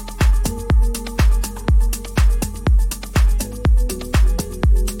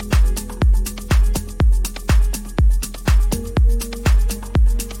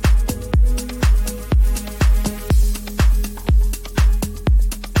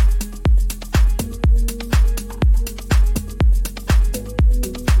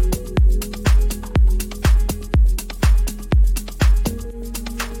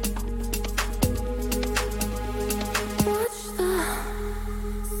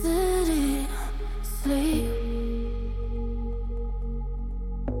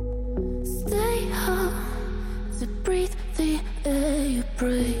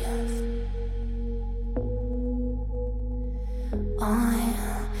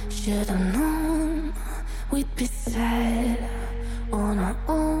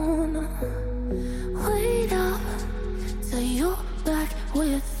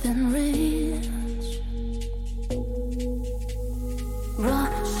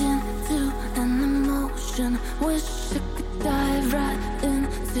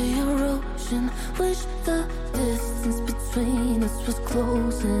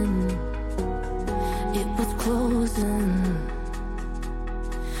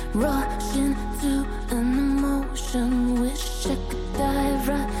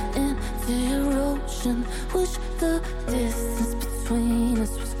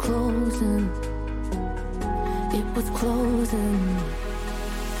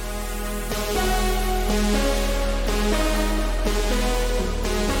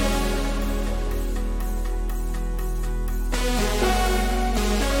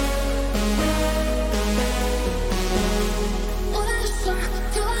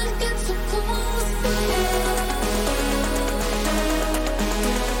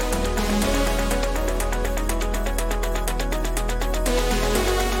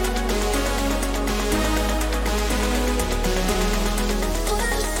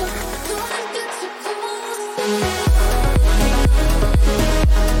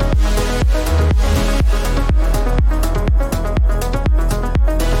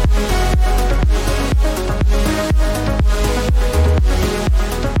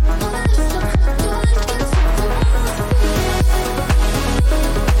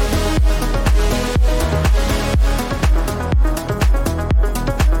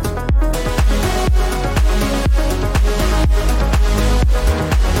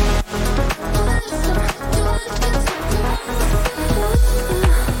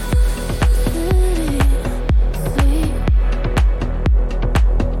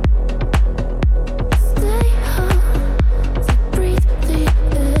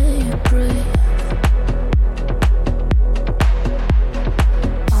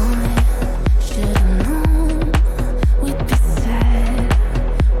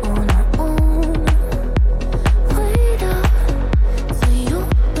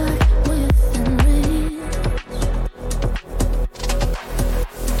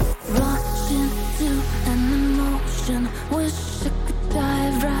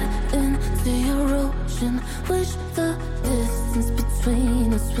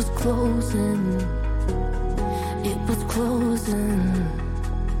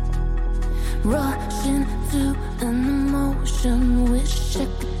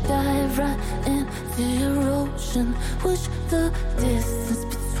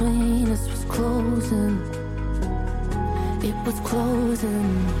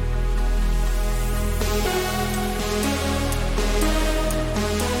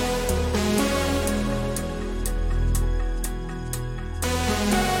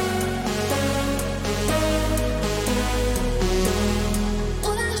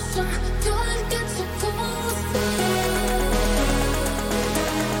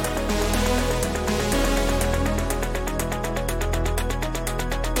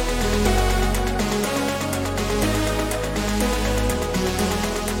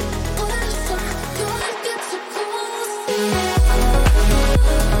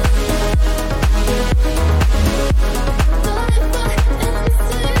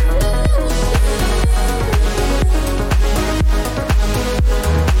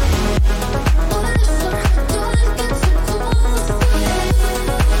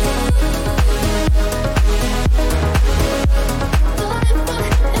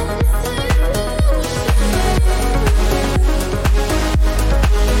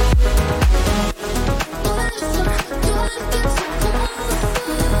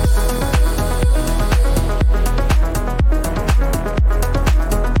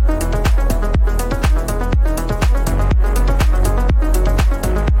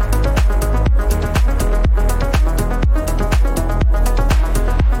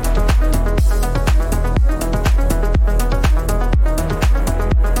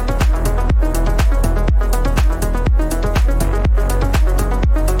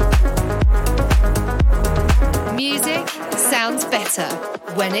 better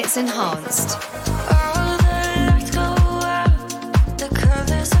when it's enhanced. All the lights go out, the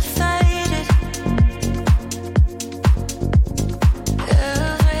colors are faded.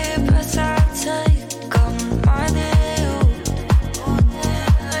 Every breath I take, I'm reminding you.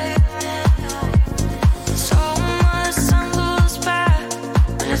 So much sun goes by,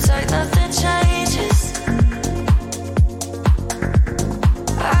 but it's like nothing changes.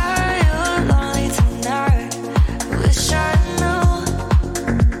 Are you lonely tonight? Wish I knew.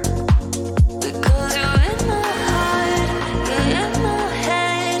 Because you're in my heart, you're in my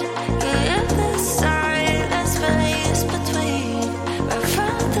head, you're in the silence space between. Right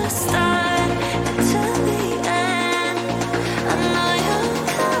from the start until the end, I know you'll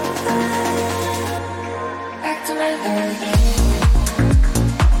come back to my life.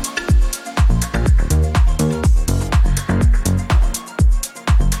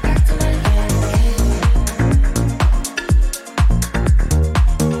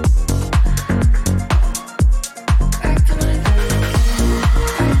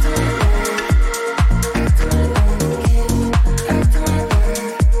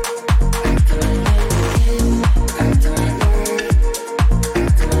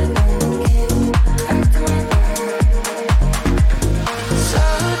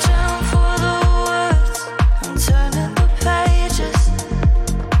 Searching for the words, I'm turning the pages.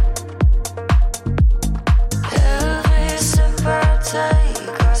 Every step I take,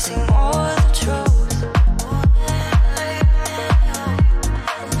 I see more of the truth.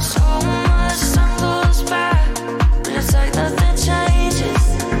 So much time goes by, but it's like nothing changes.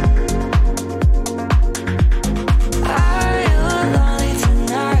 Are you lonely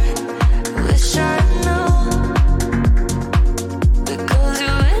tonight? Wish I knew. Because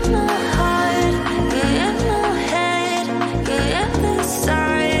you're in my heart, you're in my head, you're in the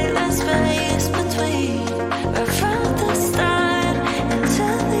silent space between. Right from the start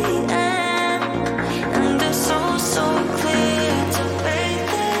until the end, and it's so clear to make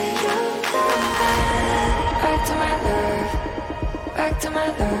that you come back to my love, back to my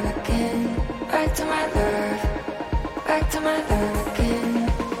love again, back to my love, back to my love again,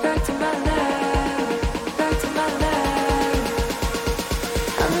 back to my love, back to my love.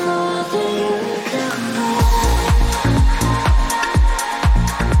 I know that you come back.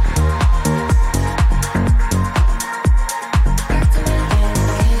 Back to my love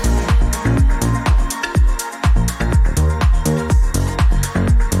again. Back to my love.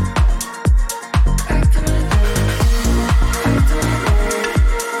 Back to my love.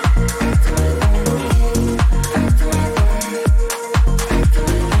 Back to my love again. Back to my love.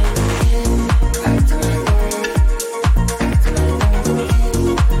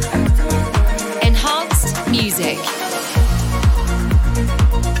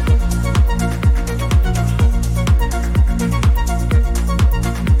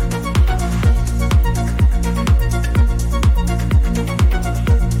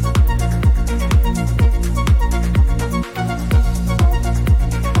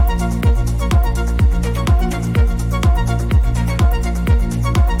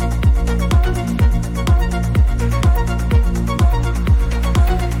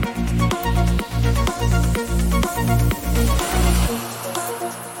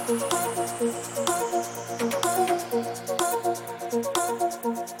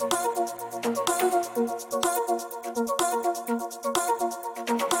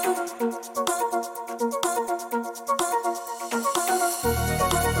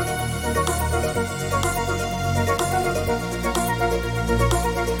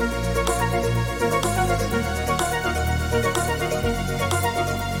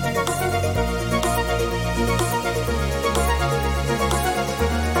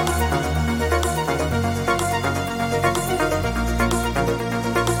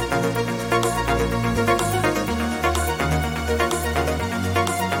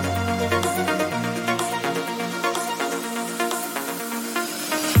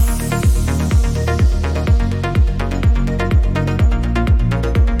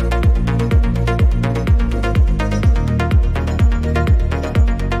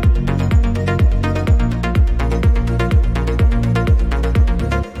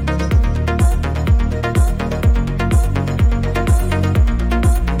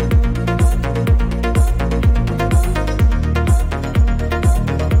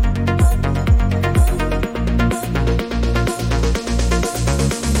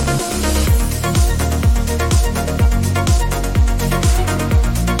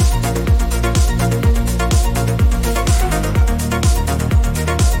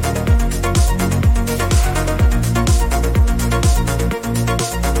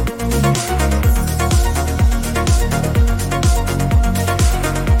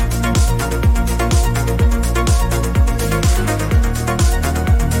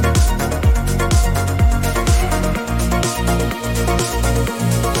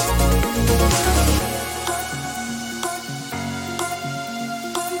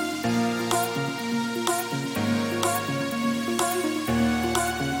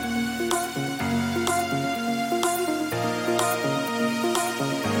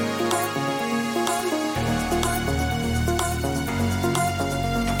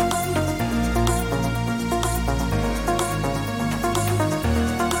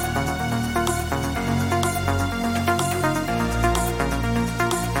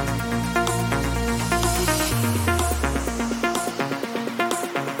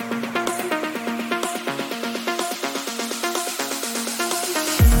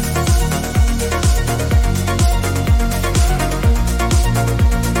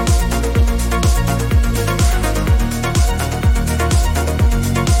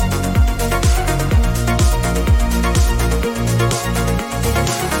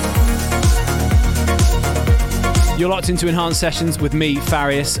 locked into Enhanced Sessions with me,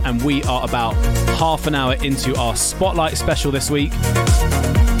 Farius, and we are about half an hour into our Spotlight special this week,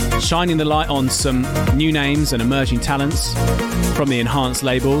 shining the light on some new names and emerging talents from the Enhanced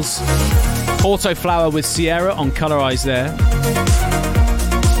labels. Autoflower with Sierra on Colorize there.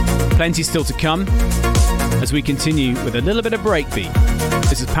 Plenty still to come as we continue with a little bit of breakbeat.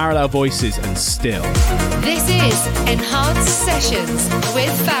 This is Parallel Voices and Still. This is Enhanced Sessions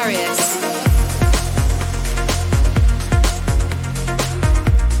with Farius.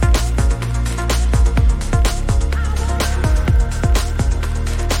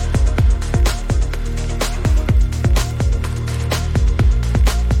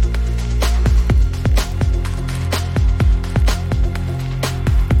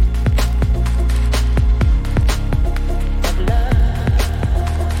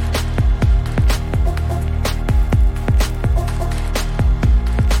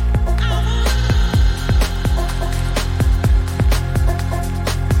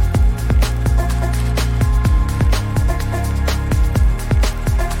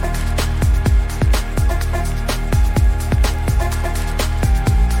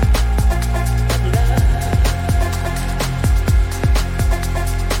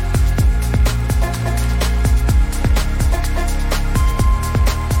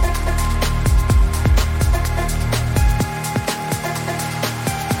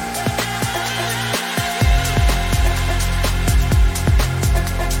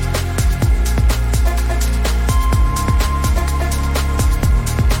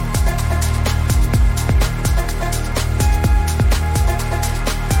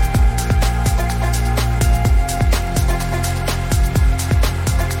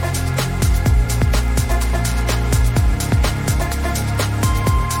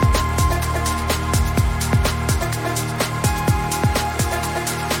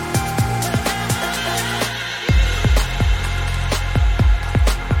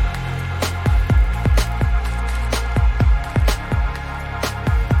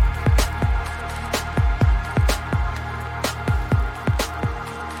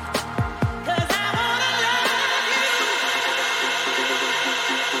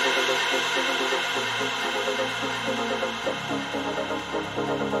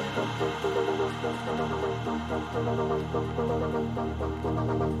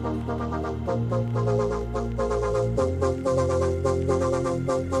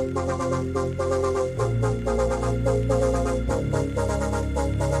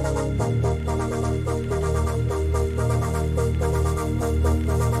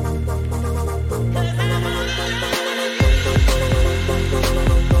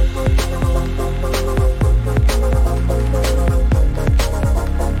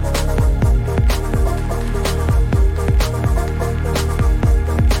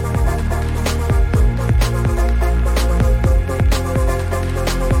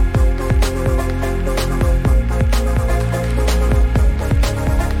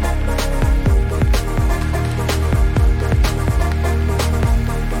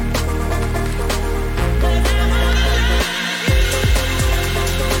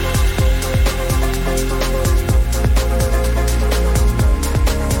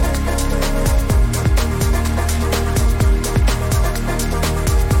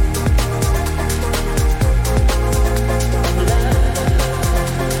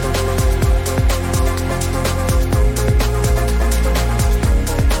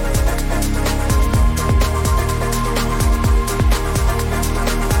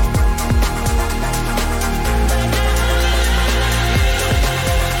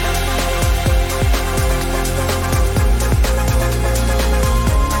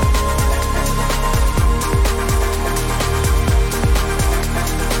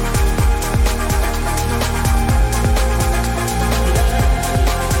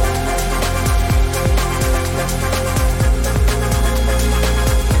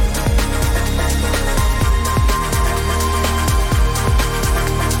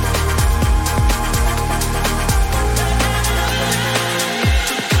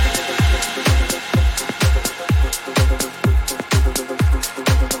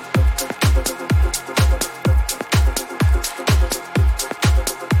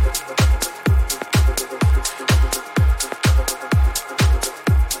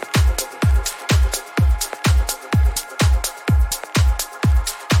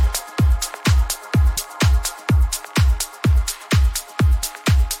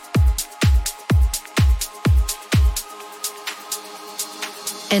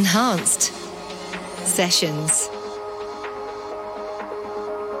 Enhanced Sessions.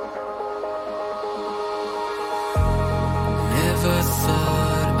 Never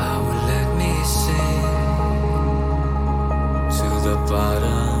thought I would let me sing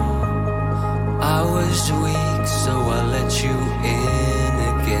was weak, so I let you in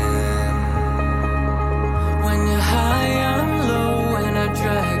again. When you're high, I'm low, and I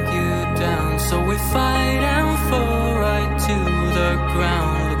drag you down. So we fight and fall right to the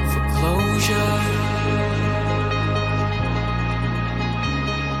ground. Look for closure.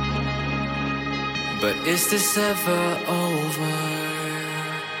 But is this ever over?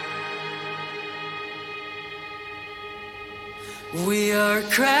 We are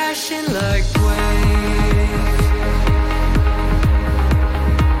crashing like waves.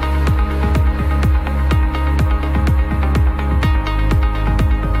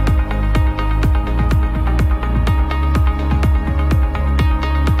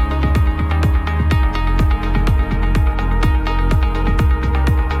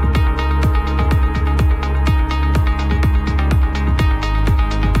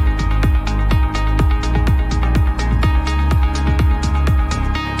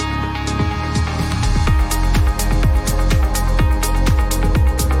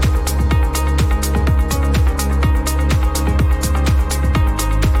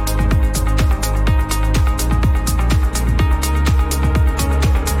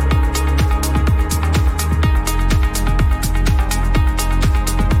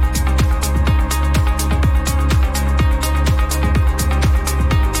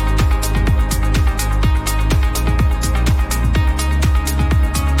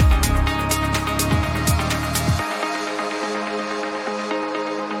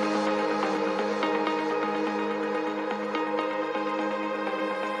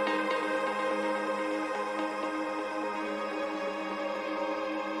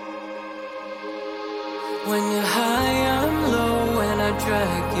 When you're high, I'm low, and I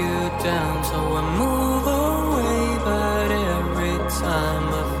drag you down. So I move away, but every time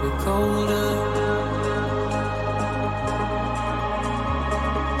I feel colder.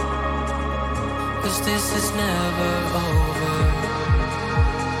 'Cause this is never over.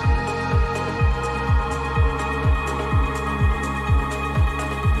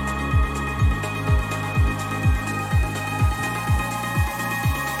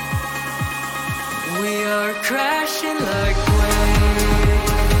 We are crashing like waves.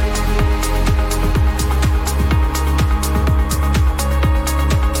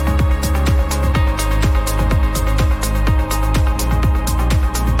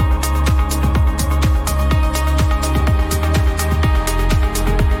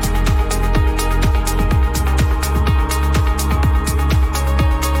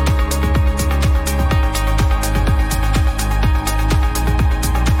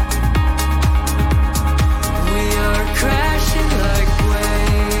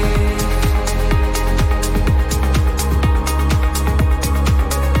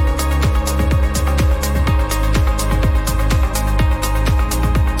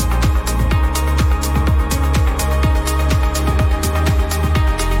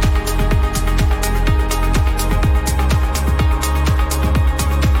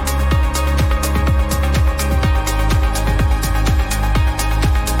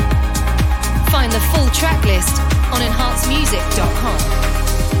 Tracklist on enhancemusic.com.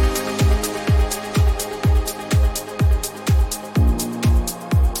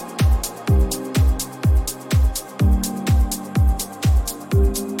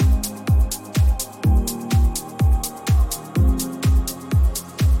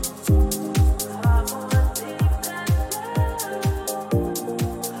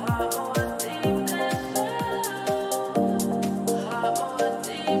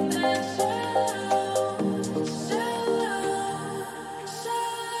 So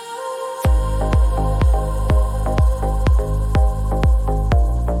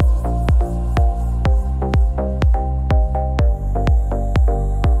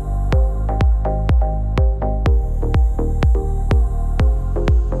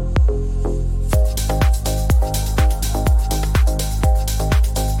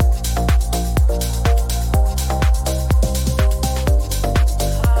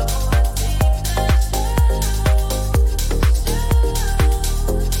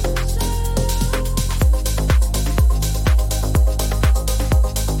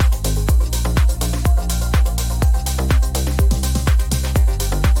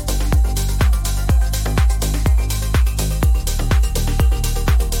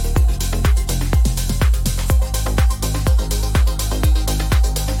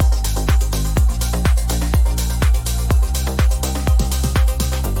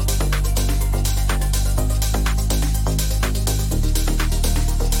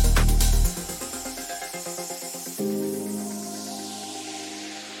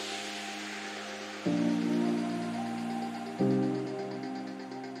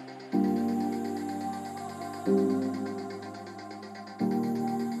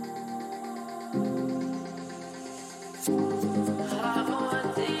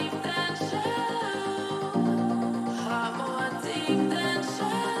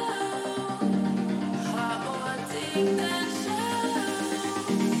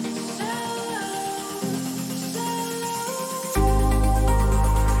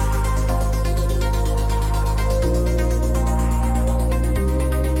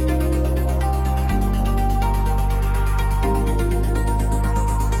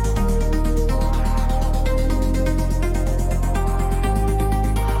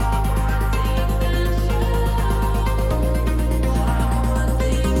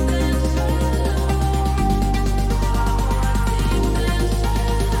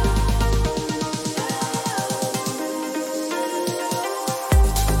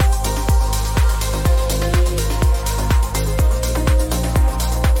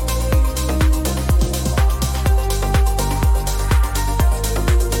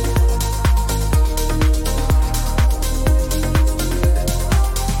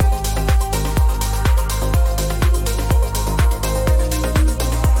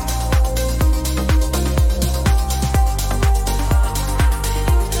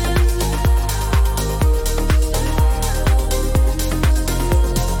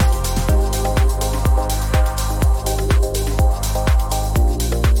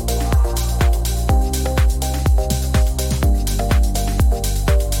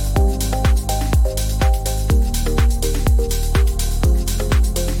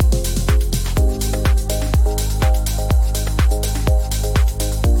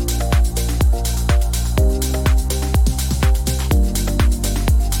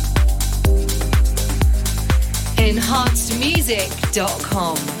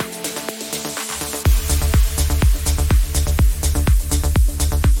enhancedmusic.com.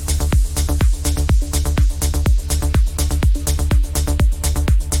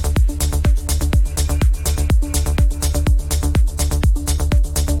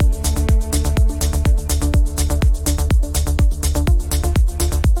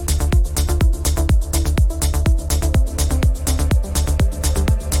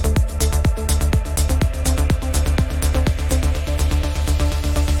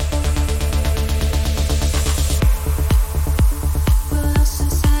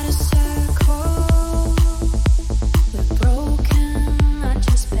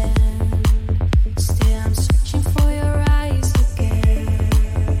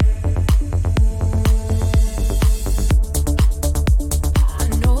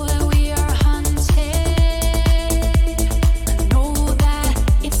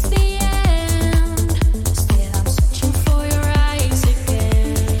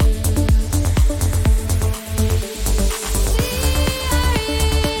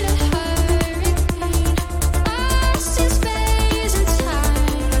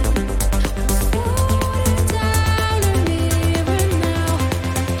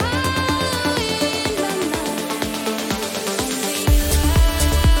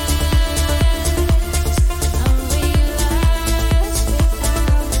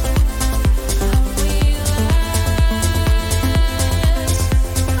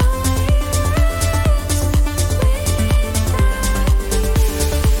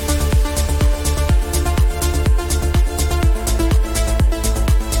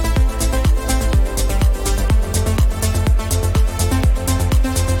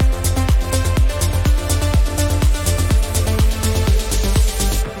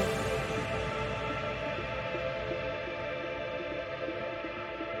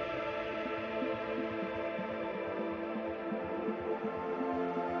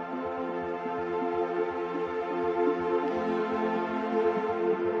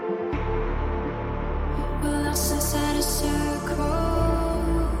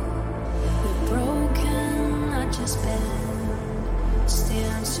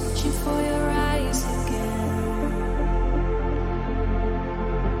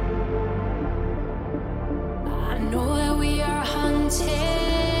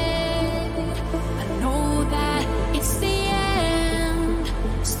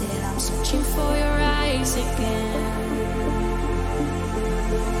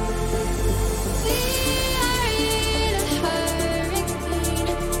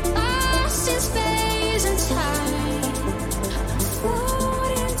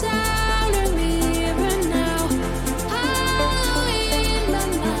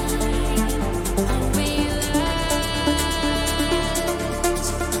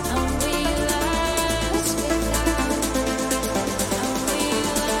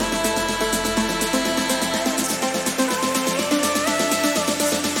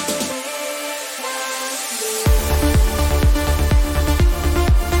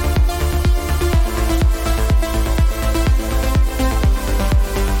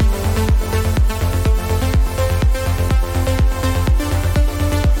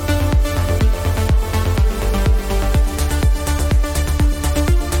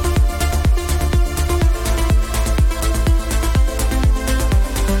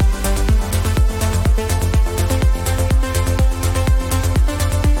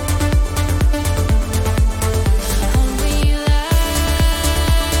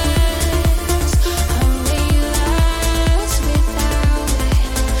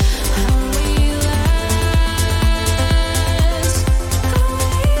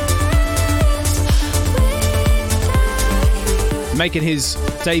 Making his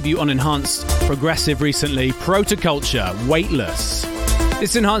debut on Enhanced Progressive recently, Protoculture, Weightless.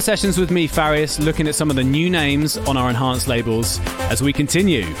 It's Enhanced Sessions with me, Farius, looking at some of the new names on our Enhanced labels as we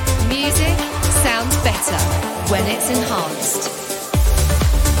continue. Music sounds better when it's enhanced.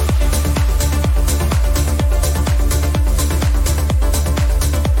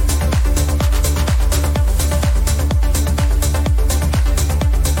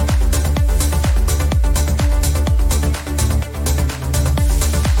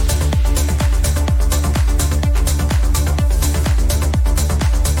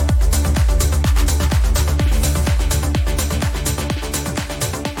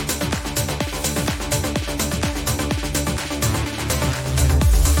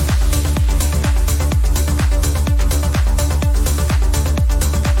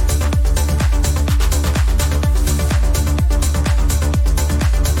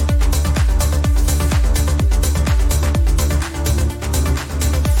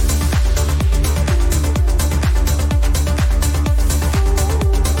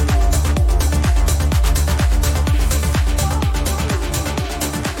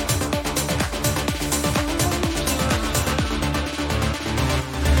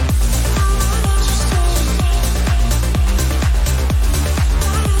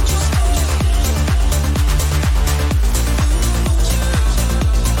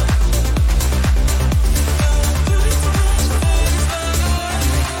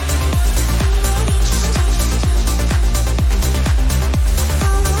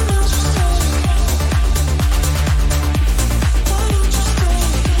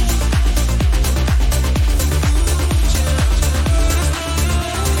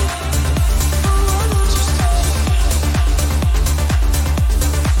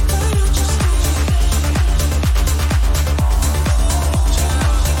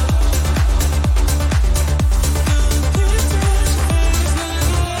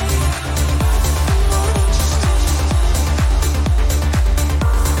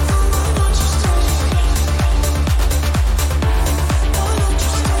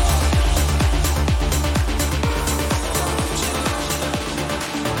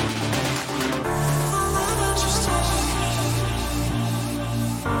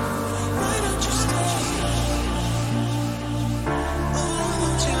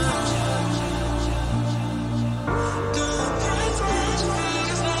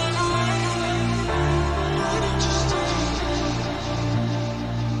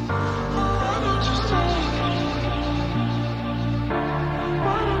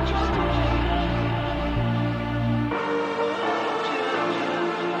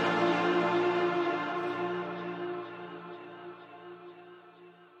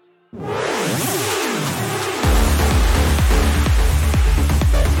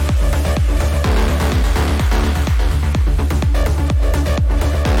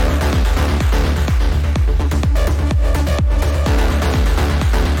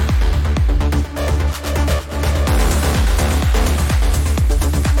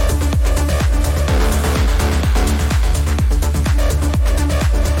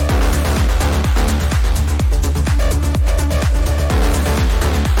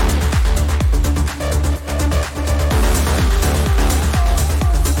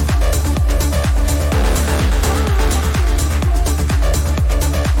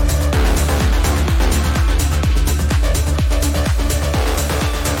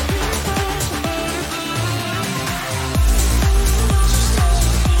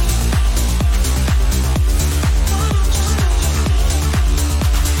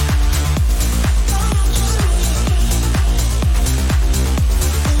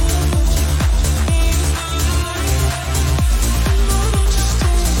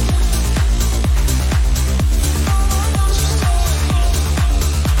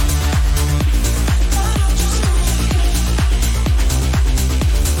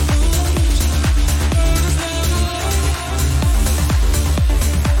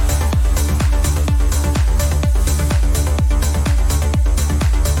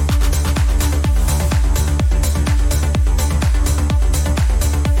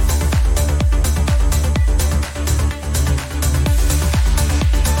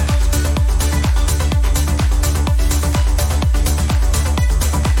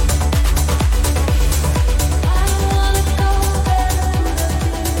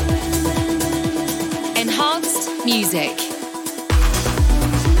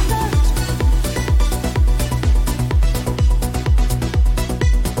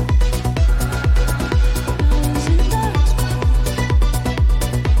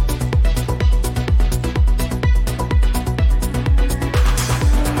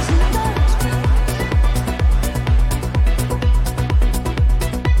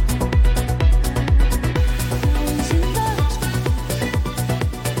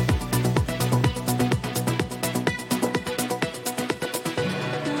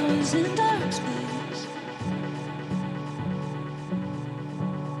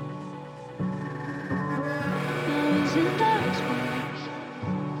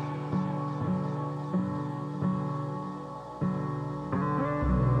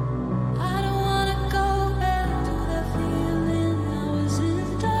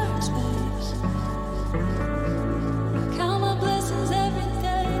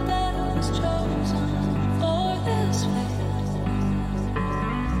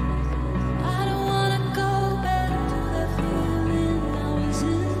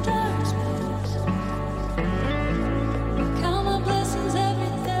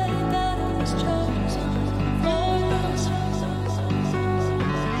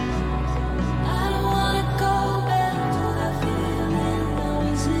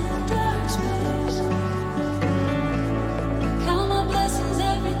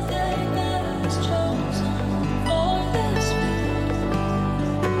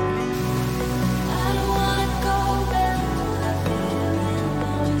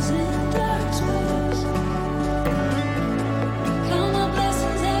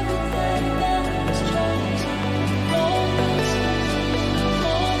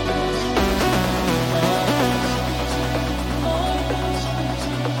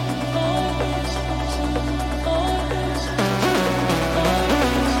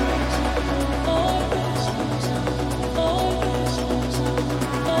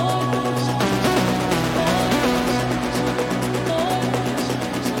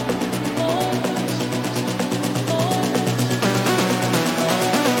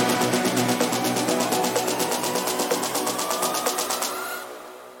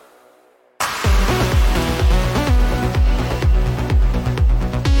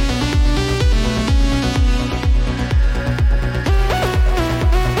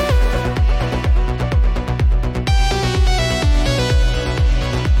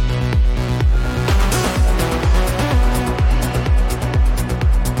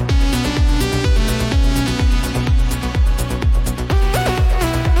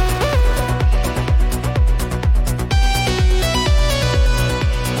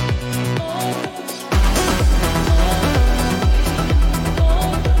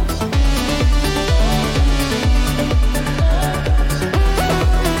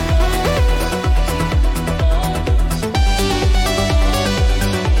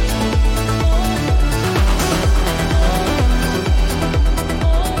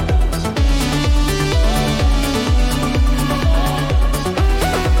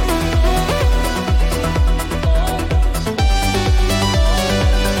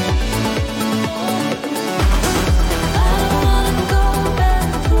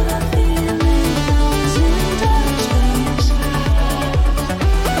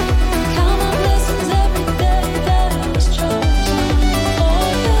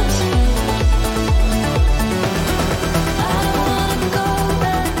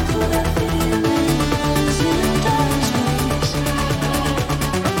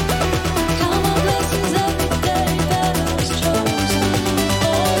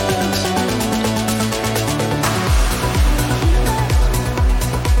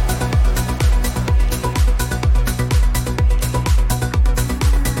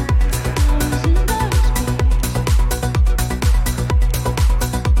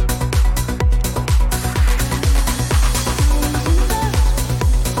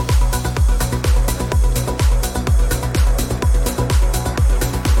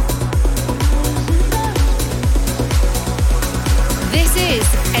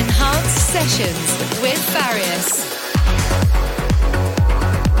 Sessions with Farius.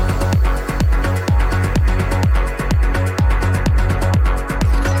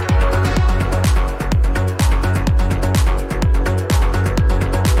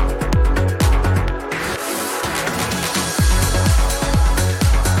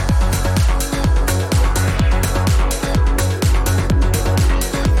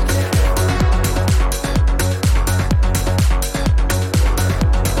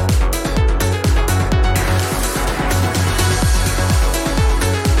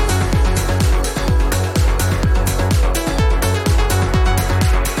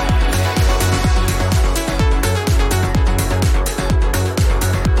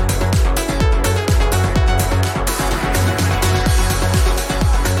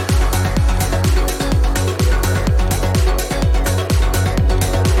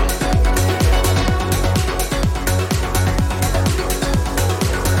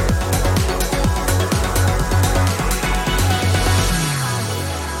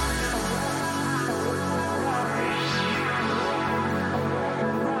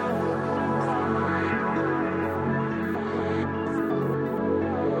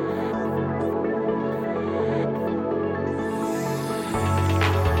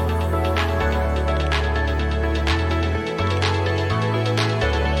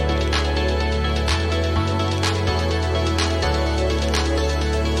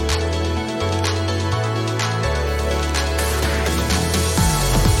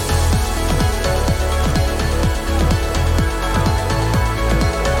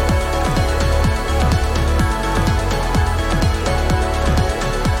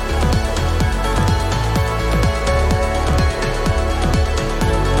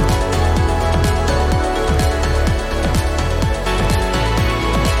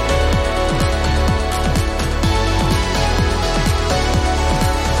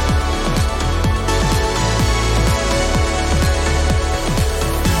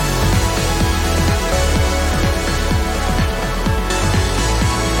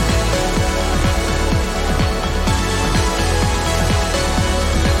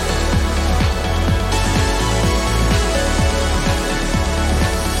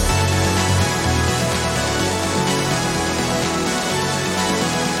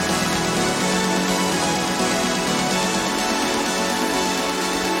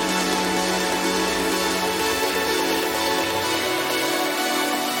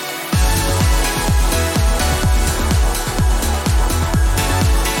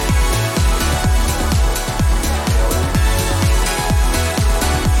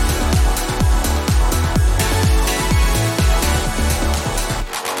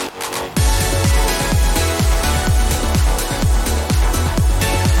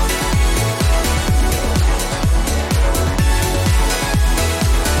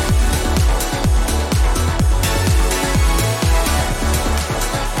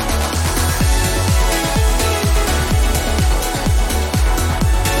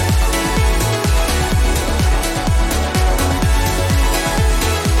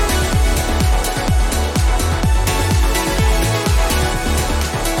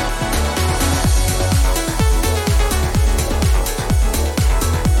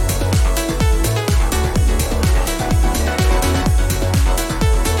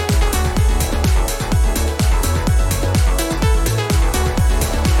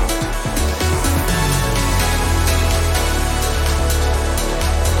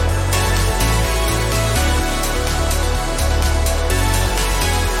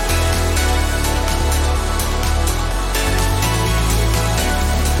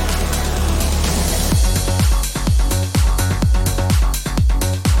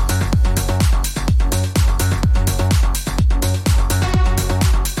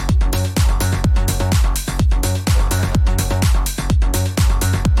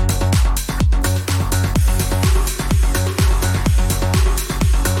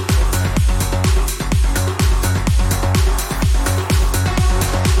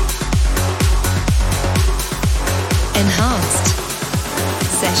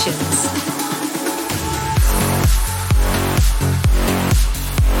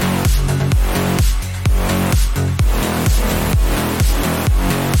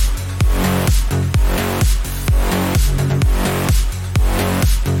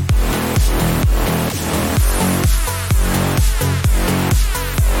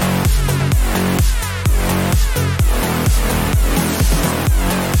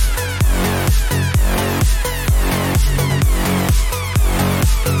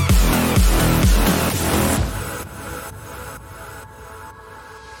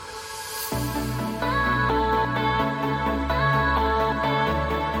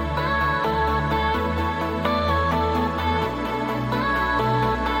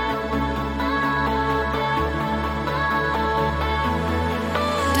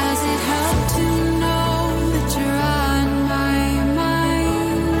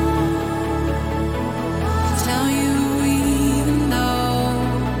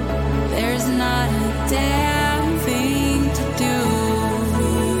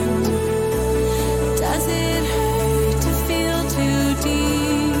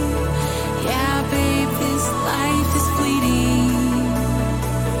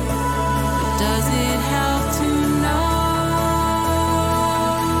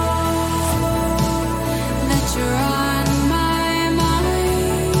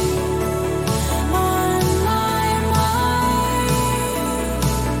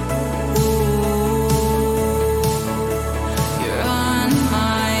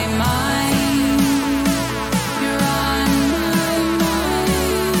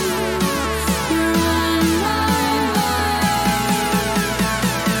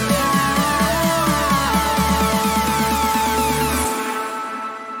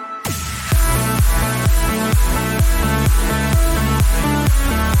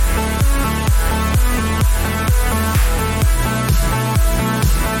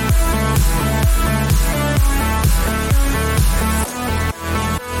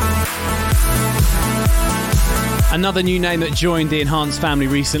 Another new name that joined the Enhanced family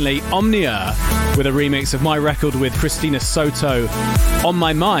recently, Omnia, with a remix of my record with Christina Soto, On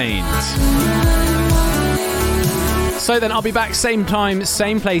My Mind. So then I'll be back same time,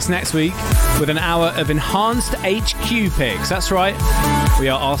 same place next week with an hour of Enhanced HQ picks. That's right. We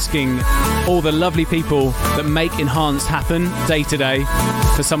are asking all the lovely people that make Enhanced happen day to day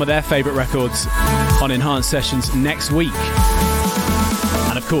for some of their favourite records on Enhanced Sessions next week.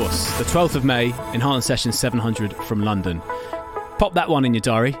 And of course, the 12th of May, Enhanced Sessions 700 from London. Pop that one in your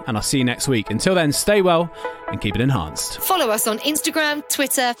diary and I'll see you next week. Until then, stay well and keep it enhanced. Follow us on Instagram,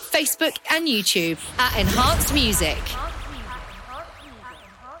 Twitter, Facebook and YouTube at Enhanced Music.